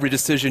on every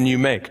decision you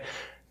make.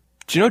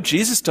 Do you know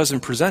Jesus doesn't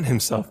present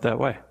himself that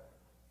way?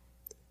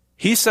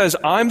 He says,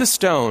 I'm the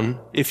stone.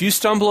 If you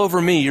stumble over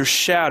me, you're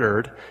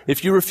shattered.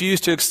 If you refuse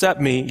to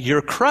accept me,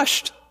 you're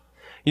crushed.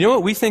 You know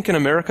what we think in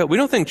America? We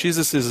don't think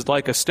Jesus is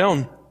like a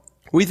stone.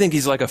 We think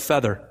he's like a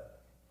feather.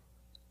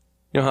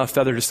 You know how a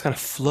feather just kind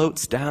of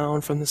floats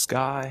down from the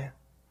sky?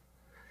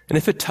 And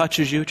if it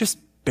touches you, it just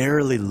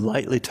barely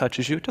lightly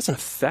touches you. It doesn't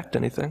affect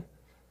anything.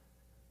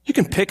 You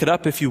can pick it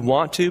up if you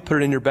want to,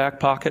 put it in your back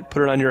pocket,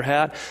 put it on your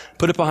hat,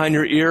 put it behind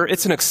your ear.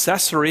 It's an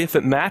accessory if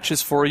it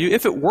matches for you,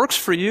 if it works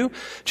for you.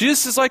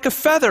 Jesus is like a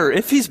feather.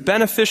 If he's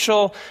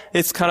beneficial,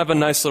 it's kind of a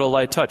nice little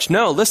light touch.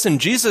 No, listen,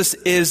 Jesus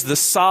is the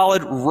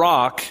solid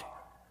rock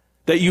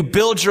that you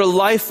build your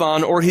life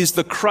on, or he's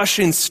the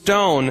crushing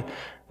stone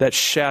that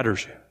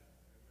shatters you.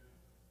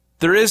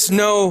 There is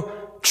no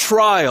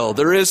trial.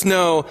 There is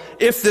no,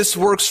 if this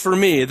works for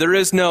me. There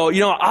is no,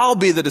 I'll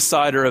be the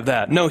decider of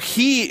that. No,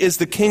 he is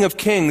the King of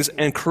Kings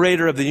and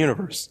creator of the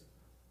universe.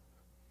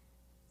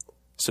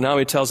 So now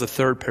he tells a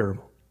third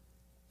parable.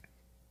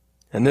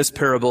 And this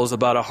parable is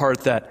about a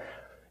heart that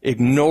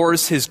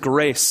ignores his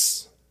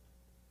grace.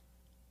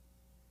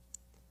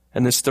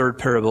 And this third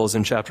parable is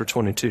in chapter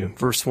 22,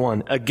 verse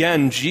 1.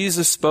 Again,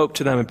 Jesus spoke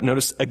to them.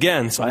 Notice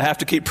again, so I have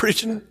to keep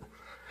preaching it.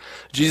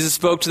 Jesus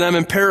spoke to them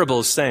in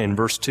parables, saying,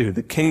 verse 2,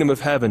 the kingdom of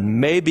heaven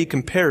may be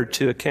compared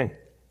to a king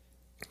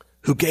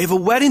who gave a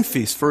wedding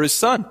feast for his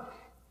son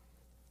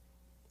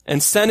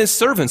and sent his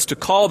servants to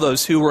call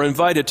those who were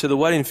invited to the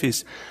wedding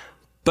feast.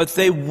 But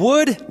they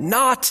would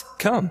not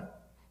come. Have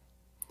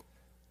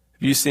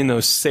you seen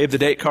those save the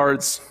date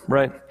cards,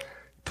 right?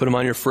 Put them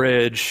on your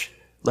fridge.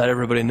 Let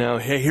everybody know,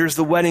 hey, here's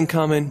the wedding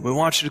coming. We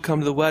want you to come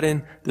to the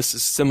wedding. This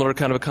is similar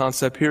kind of a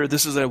concept here.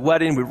 This is a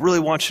wedding. We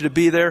really want you to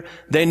be there.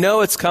 They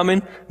know it's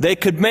coming. They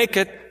could make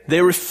it. They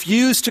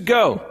refuse to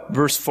go.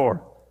 Verse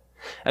 4.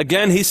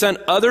 Again, he sent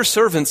other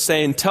servants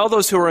saying, tell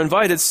those who are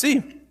invited,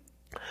 see,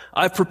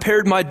 I've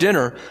prepared my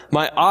dinner.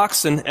 My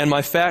oxen and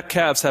my fat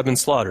calves have been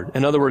slaughtered.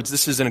 In other words,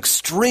 this is an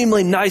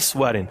extremely nice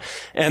wedding.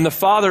 And the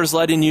Father is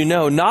letting you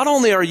know, not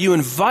only are you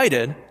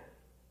invited,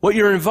 what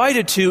you're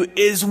invited to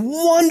is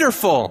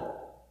wonderful.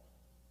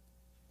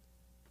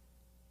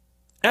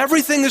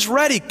 Everything is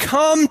ready.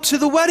 Come to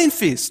the wedding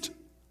feast.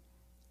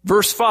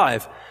 Verse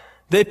 5.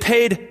 They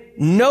paid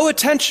no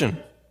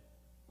attention,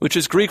 which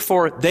is Greek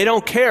for they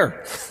don't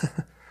care.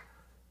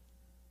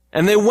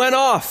 And they went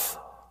off,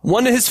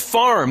 one to his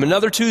farm,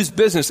 another to his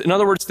business. In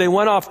other words, they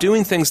went off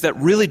doing things that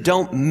really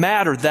don't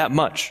matter that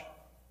much.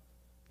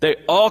 They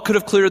all could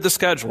have cleared the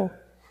schedule.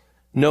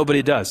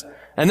 Nobody does.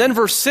 And then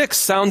verse 6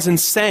 sounds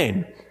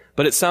insane,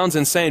 but it sounds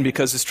insane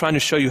because it's trying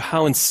to show you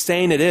how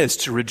insane it is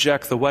to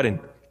reject the wedding.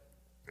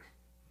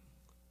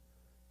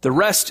 The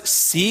rest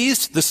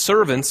seized the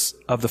servants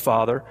of the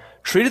father,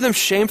 treated them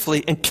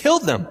shamefully, and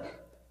killed them.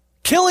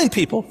 Killing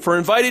people for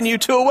inviting you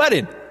to a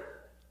wedding.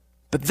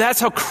 But that's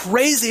how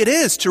crazy it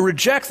is to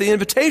reject the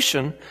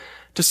invitation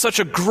to such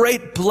a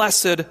great,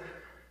 blessed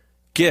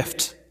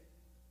gift.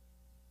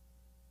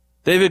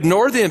 They've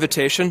ignored the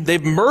invitation.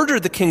 They've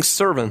murdered the king's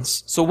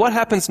servants. So what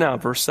happens now?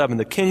 Verse 7,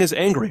 the king is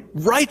angry,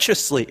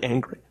 righteously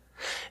angry.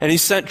 And he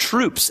sent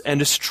troops and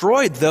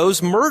destroyed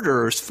those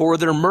murderers for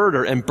their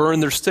murder and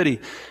burned their city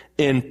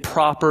in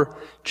proper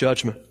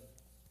judgment.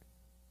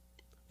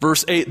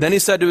 Verse 8, then he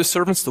said to his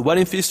servants, the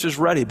wedding feast is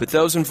ready, but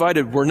those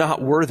invited were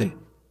not worthy.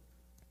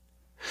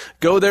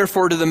 Go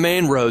therefore to the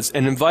main roads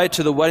and invite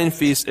to the wedding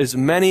feast as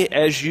many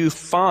as you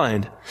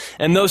find.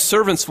 And those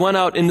servants went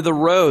out into the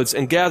roads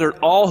and gathered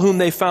all whom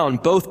they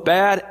found, both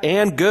bad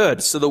and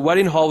good. So the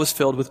wedding hall was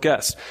filled with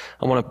guests.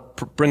 I want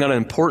to bring out an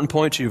important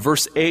point to you.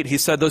 Verse 8, he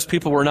said those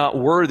people were not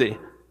worthy.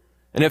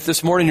 And if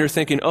this morning you're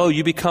thinking, oh,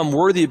 you become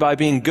worthy by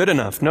being good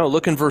enough. No,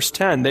 look in verse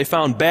 10. They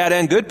found bad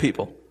and good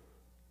people.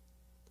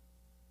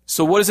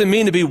 So what does it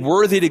mean to be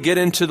worthy to get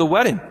into the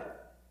wedding?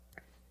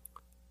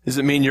 Does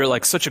it mean you're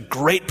like such a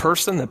great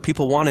person that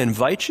people want to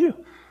invite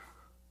you?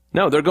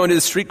 No, they're going to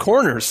the street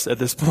corners at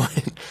this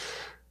point.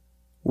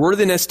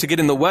 Worthiness to get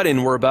in the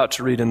wedding we're about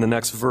to read in the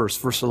next verse,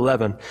 verse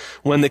 11.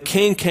 When the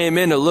king came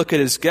in to look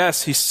at his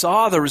guests, he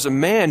saw there was a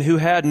man who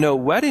had no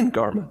wedding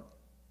garment.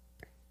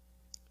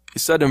 He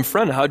said to him,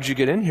 friend, how did you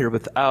get in here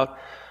without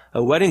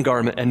a wedding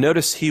garment? And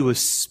notice he was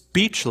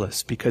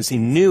speechless because he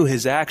knew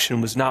his action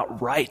was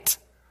not right.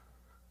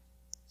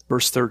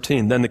 Verse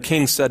 13, then the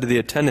king said to the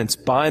attendants,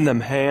 bind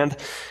them hand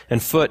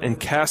and foot and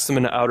cast them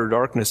into outer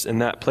darkness. In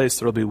that place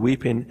there will be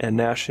weeping and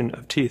gnashing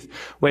of teeth.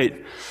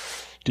 Wait,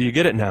 do you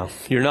get it now?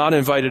 You're not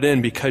invited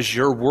in because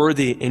you're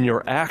worthy in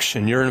your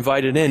action. You're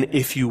invited in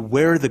if you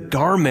wear the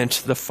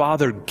garment the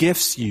Father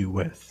gifts you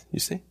with. You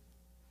see?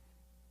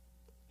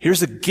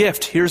 Here's a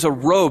gift. Here's a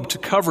robe to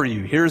cover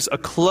you. Here's a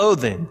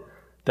clothing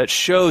that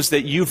shows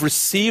that you've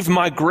received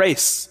my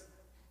grace.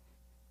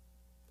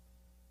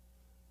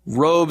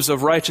 Robes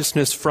of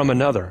righteousness from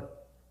another.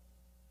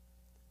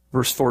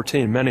 Verse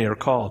 14, many are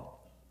called,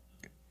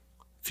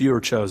 few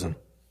are chosen.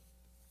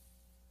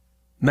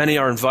 Many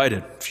are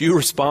invited, few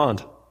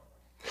respond.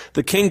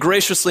 The king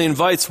graciously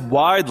invites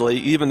widely,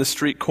 even the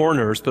street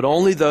corners, but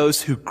only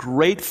those who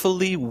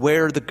gratefully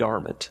wear the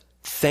garment.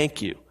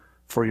 Thank you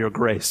for your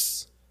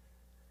grace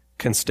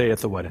can stay at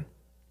the wedding.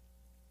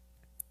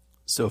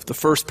 So if the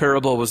first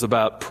parable was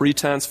about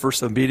pretense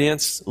versus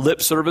obedience, lip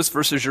service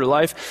versus your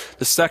life,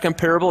 the second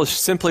parable is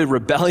simply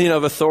rebellion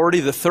of authority.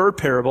 The third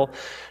parable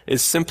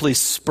is simply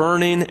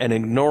spurning and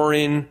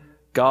ignoring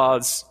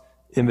God's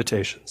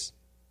invitations.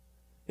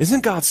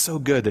 Isn't God so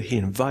good that he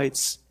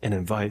invites and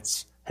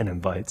invites and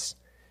invites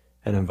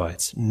and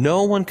invites?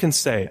 No one can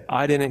say,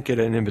 I didn't get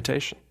an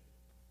invitation.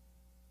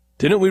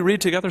 Didn't we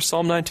read together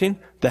Psalm 19?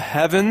 The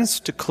heavens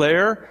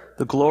declare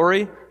the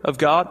glory of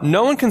God.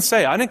 No one can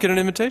say, I didn't get an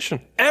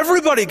invitation.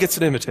 Everybody gets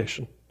an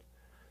invitation.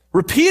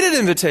 Repeated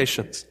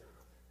invitations.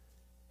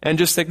 And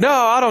just think, no,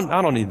 I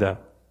don't need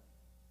that.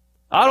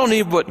 I don't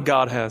need what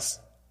God has.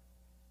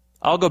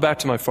 I'll go back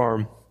to my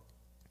farm.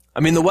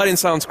 I mean, the wedding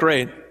sounds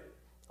great.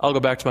 I'll go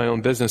back to my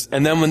own business.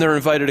 And then when they're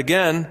invited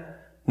again,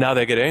 now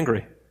they get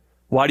angry.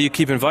 Why do you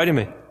keep inviting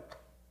me?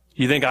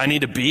 You think I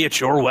need to be at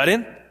your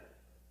wedding?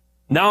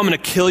 Now I'm going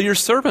to kill your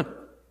servant.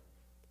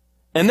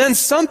 And then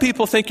some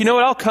people think, you know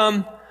what, I'll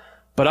come,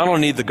 but I don't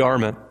need the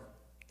garment.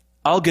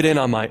 I'll get in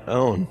on my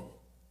own.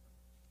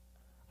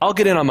 I'll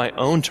get in on my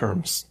own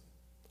terms,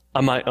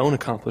 on my own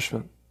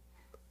accomplishment.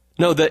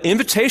 No, the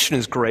invitation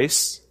is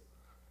grace,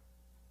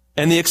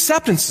 and the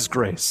acceptance is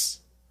grace.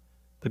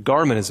 The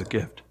garment is a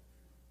gift.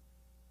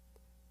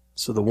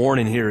 So the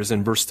warning here is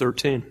in verse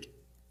 13.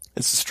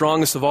 It's the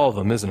strongest of all of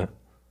them, isn't it?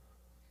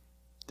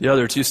 The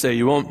other two say,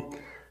 you won't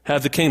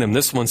have the kingdom.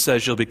 This one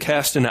says, you'll be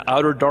cast into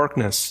outer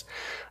darkness,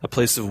 a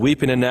place of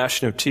weeping and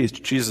gnashing of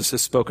teeth. Jesus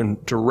has spoken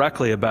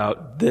directly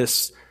about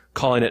this,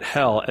 calling it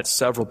hell at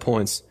several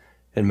points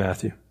in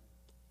Matthew.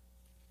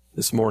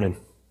 This morning,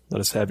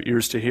 let us have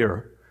ears to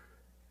hear.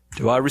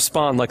 Do I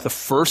respond like the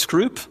first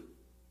group?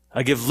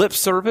 I give lip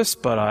service,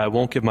 but I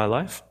won't give my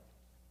life.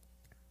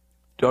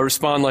 Do I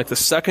respond like the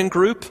second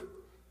group?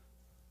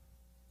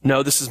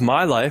 No, this is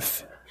my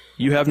life.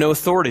 You have no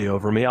authority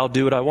over me. I'll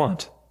do what I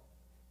want.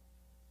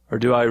 Or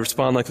do I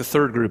respond like the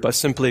third group? I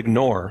simply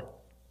ignore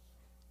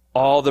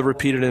all the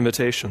repeated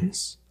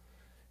invitations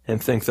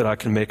and think that I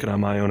can make it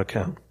on my own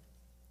account.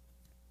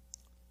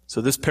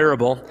 So this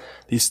parable,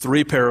 these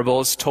three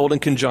parables told in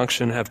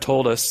conjunction, have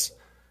told us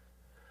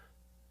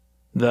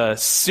the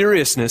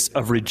seriousness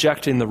of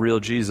rejecting the real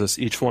Jesus.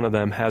 Each one of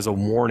them has a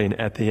warning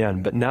at the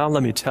end. But now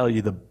let me tell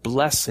you the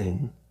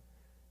blessing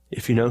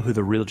if you know who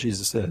the real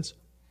Jesus is.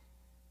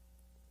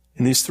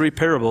 In these three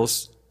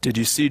parables, did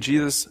you see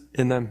Jesus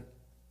in them?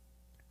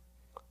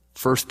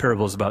 First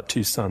parable is about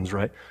two sons,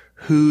 right?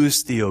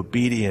 Who's the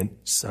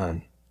obedient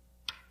son?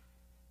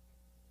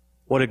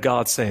 What did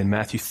God say in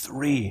Matthew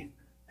 3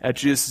 at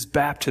Jesus'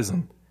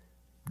 baptism?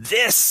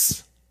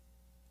 This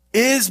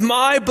is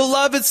my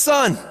beloved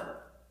son.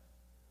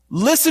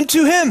 Listen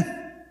to him.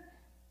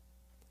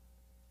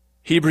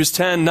 Hebrews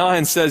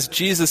 10:9 says,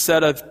 Jesus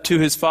said to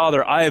his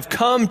Father, I have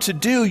come to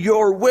do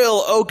your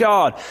will, O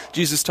God.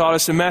 Jesus taught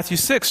us in Matthew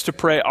 6 to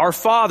pray, Our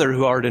Father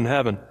who art in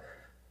heaven,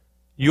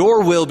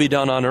 your will be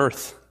done on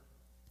earth.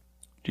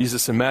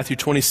 Jesus in Matthew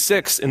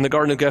 26 in the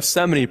Garden of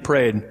Gethsemane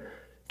prayed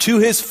to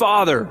his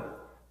Father,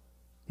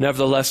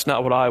 nevertheless,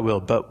 not what I will,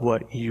 but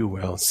what you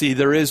will. See,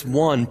 there is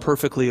one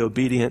perfectly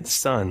obedient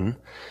Son,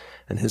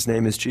 and his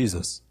name is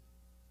Jesus.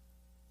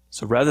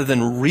 So rather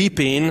than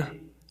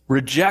reaping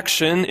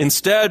rejection,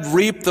 instead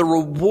reap the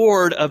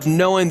reward of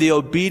knowing the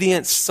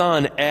obedient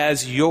Son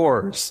as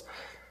yours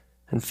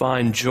and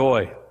find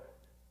joy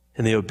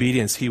in the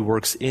obedience he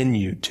works in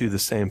you to the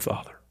same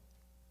Father.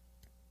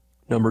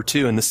 Number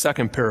two, in the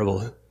second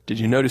parable, did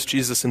you notice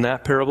Jesus in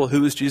that parable?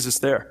 Who is Jesus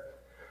there?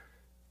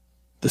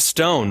 The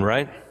stone,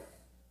 right?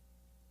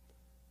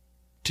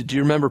 Did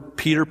you remember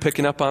Peter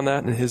picking up on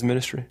that in his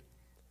ministry?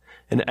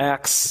 In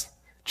Acts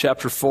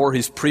chapter 4,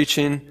 he's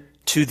preaching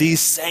to these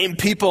same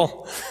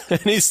people. And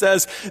he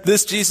says,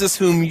 this Jesus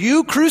whom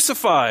you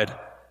crucified,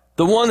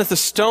 the one that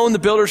the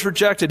builders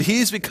rejected,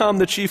 he's become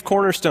the chief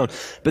cornerstone.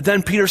 But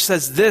then Peter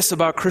says this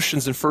about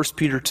Christians in 1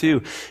 Peter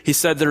 2. He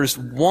said there is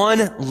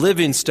one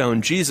living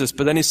stone, Jesus,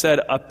 but then he said,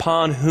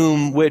 upon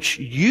whom which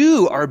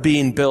you are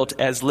being built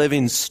as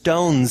living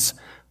stones,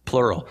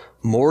 plural,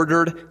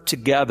 mortared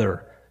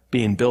together,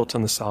 being built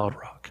on the solid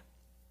rock.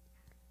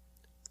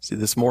 See,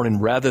 this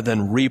morning, rather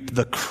than reap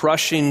the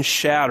crushing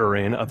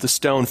shattering of the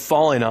stone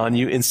falling on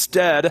you,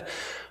 instead,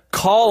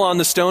 call on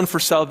the stone for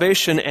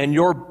salvation, and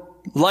your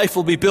life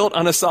will be built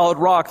on a solid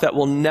rock that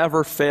will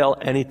never fail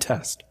any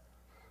test.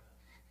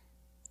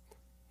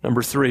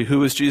 Number three,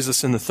 who is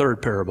Jesus in the third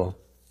parable?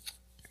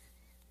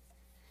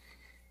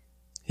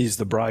 He's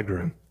the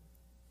bridegroom.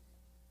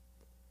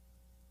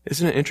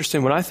 Isn't it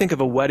interesting? When I think of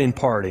a wedding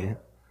party,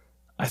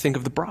 I think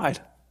of the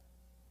bride.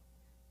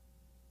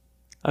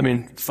 I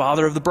mean,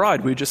 father of the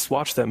bride. We just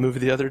watched that movie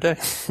the other day.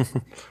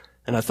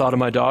 And I thought of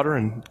my daughter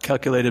and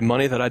calculated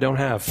money that I don't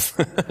have.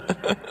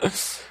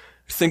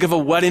 Think of a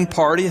wedding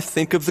party,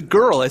 think of the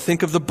girl, I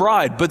think of the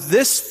bride. But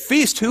this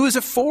feast, who is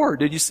it for?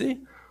 Did you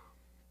see?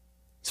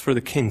 It's for the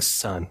king's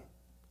son.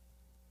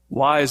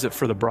 Why is it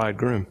for the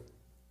bridegroom?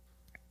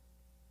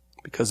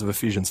 Because of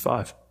Ephesians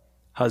 5.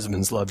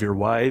 Husbands, love your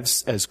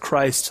wives as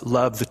Christ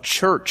loved the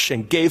church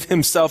and gave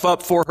himself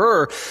up for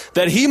her,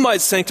 that he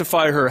might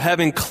sanctify her,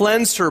 having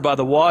cleansed her by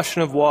the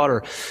washing of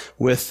water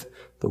with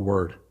the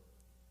word,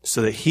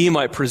 so that he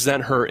might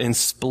present her in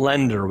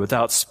splendor,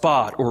 without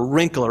spot or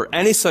wrinkle or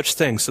any such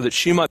thing, so that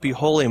she might be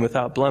holy and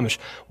without blemish.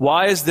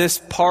 Why is this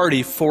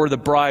party for the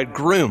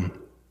bridegroom?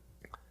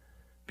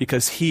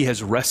 Because he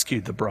has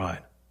rescued the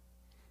bride.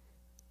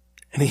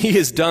 And he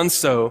has done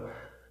so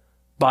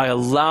by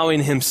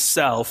allowing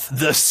himself,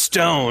 the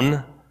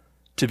stone,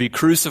 to be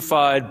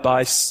crucified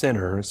by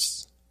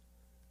sinners,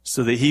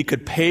 so that he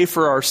could pay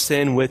for our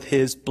sin with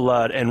his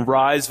blood and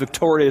rise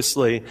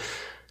victoriously,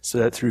 so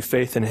that through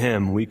faith in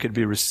him we could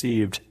be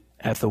received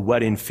at the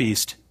wedding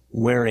feast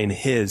wearing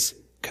his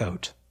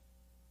coat.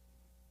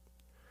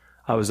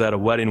 I was at a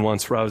wedding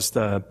once where I was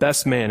the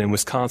best man in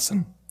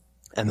Wisconsin,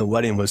 and the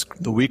wedding was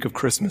the week of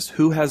Christmas.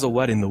 Who has a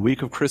wedding the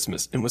week of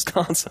Christmas in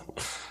Wisconsin?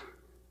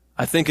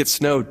 I think it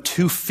snowed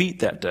 2 feet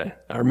that day.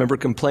 I remember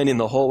complaining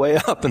the whole way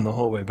up and the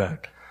whole way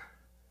back.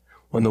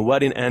 When the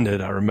wedding ended,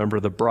 I remember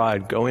the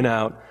bride going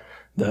out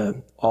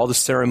All the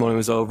ceremony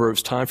was over. It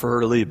was time for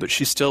her to leave, but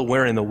she's still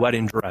wearing the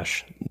wedding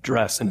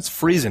dress, and it's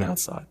freezing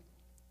outside.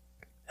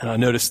 And I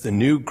noticed the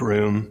new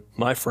groom,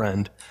 my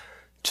friend,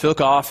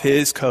 took off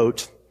his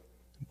coat,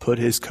 put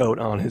his coat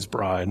on his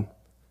bride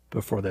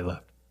before they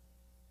left.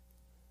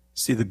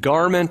 See, the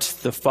garment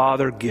the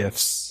Father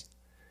gifts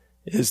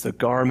is the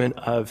garment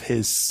of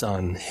his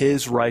Son,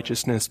 his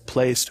righteousness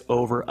placed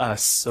over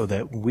us so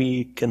that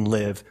we can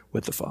live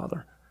with the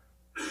Father.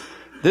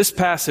 This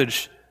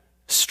passage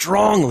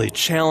strongly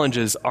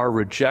challenges our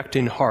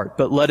rejecting heart,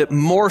 but let it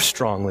more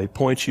strongly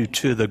point you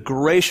to the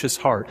gracious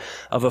heart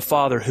of a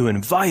Father who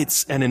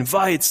invites and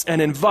invites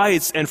and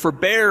invites and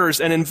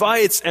forbears and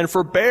invites and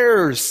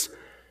forbears.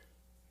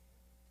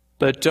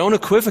 But don't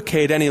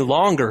equivocate any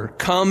longer.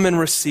 Come and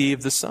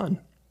receive the Son,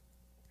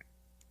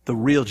 the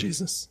real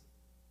Jesus.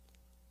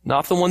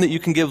 Not the one that you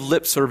can give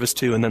lip service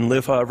to and then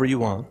live however you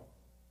want.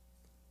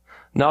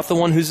 Not the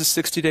one who's a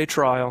 60-day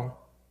trial.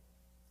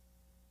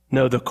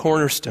 No, the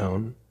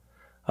cornerstone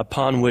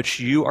upon which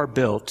you are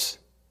built,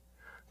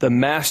 the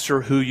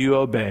Master who you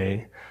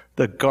obey,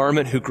 the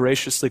garment who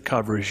graciously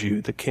covers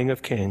you, the King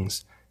of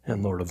Kings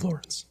and Lord of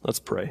Lords. Let's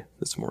pray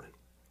this morning.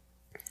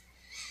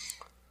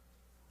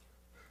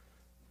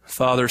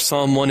 Father,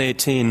 Psalm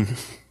 118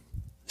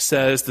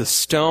 says, the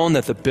stone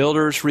that the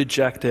builders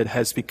rejected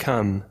has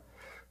become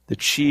the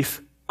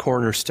chief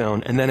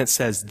cornerstone. And then it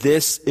says,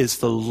 this is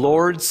the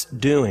Lord's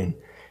doing,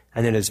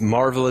 and it is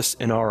marvelous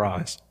in our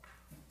eyes.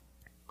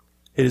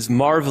 It is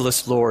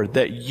marvelous, Lord,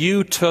 that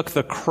you took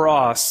the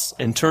cross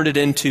and turned it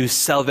into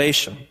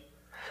salvation,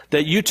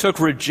 that you took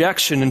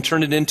rejection and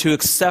turned it into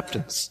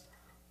acceptance.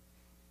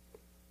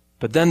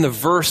 But then the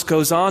verse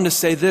goes on to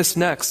say this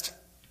next.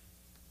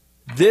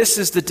 This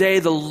is the day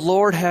the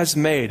Lord has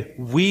made.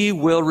 We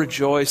will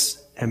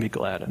rejoice and be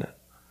glad in it.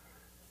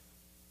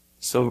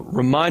 So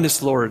remind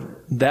us,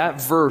 Lord,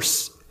 that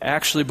verse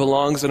actually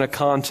belongs in a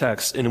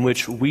context in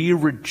which we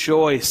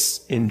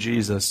rejoice in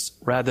Jesus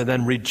rather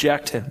than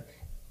reject him.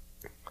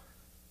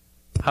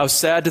 How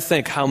sad to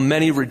think how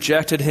many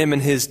rejected him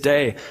in his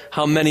day,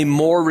 how many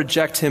more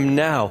reject him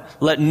now.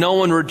 Let no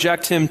one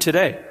reject him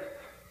today.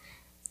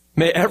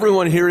 May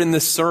everyone here in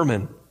this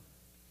sermon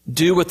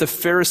do what the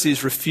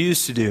Pharisees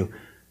refused to do.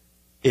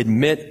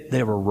 Admit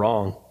they were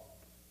wrong.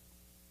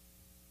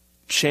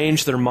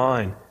 Change their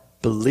mind.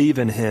 Believe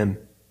in him.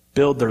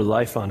 Build their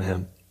life on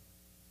him.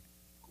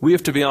 We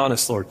have to be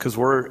honest, Lord, because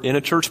we're in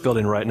a church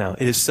building right now.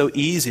 It is so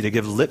easy to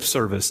give lip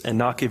service and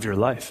not give your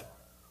life.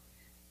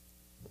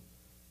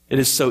 It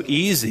is so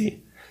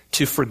easy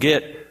to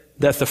forget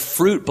that the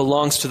fruit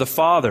belongs to the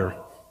Father.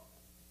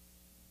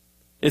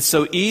 It's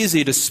so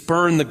easy to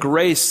spurn the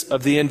grace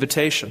of the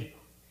invitation.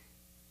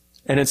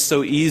 And it's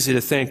so easy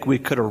to think we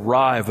could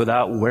arrive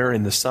without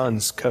wearing the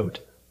Son's coat.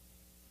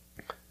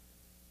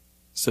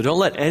 So don't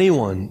let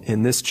anyone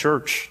in this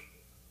church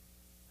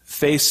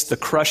face the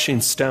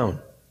crushing stone.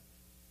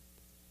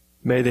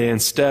 May they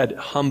instead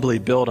humbly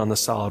build on the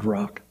solid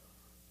rock.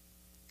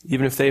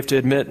 Even if they have to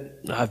admit,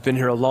 I've been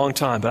here a long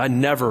time, but I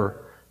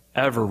never,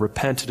 ever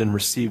repented and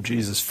received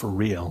Jesus for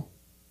real.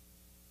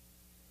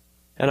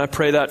 And I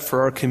pray that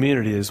for our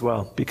community as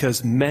well,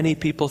 because many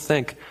people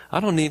think, I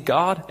don't need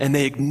God, and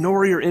they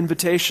ignore your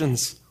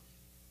invitations.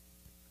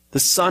 The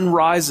sun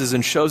rises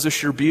and shows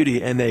us your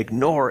beauty, and they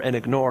ignore and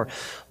ignore.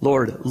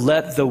 Lord,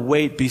 let the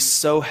weight be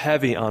so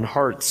heavy on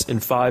hearts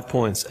in 5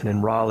 Points and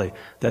in Raleigh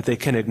that they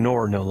can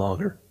ignore no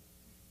longer.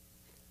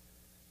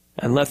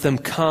 And let them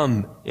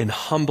come in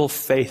humble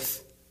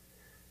faith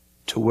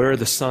to wear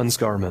the Son's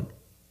garment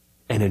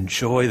and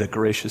enjoy the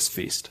gracious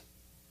feast.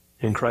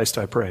 In Christ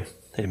I pray.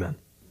 Amen.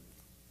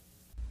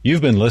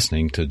 You've been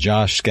listening to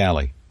Josh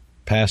Scally,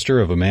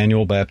 pastor of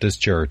Emmanuel Baptist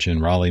Church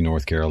in Raleigh,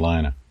 North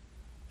Carolina.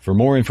 For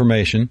more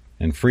information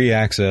and free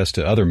access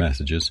to other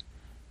messages,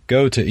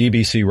 go to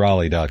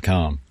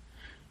ebcraleigh.com.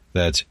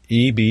 That's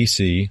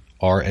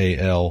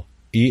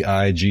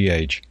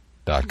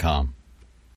ebcraleigh.com.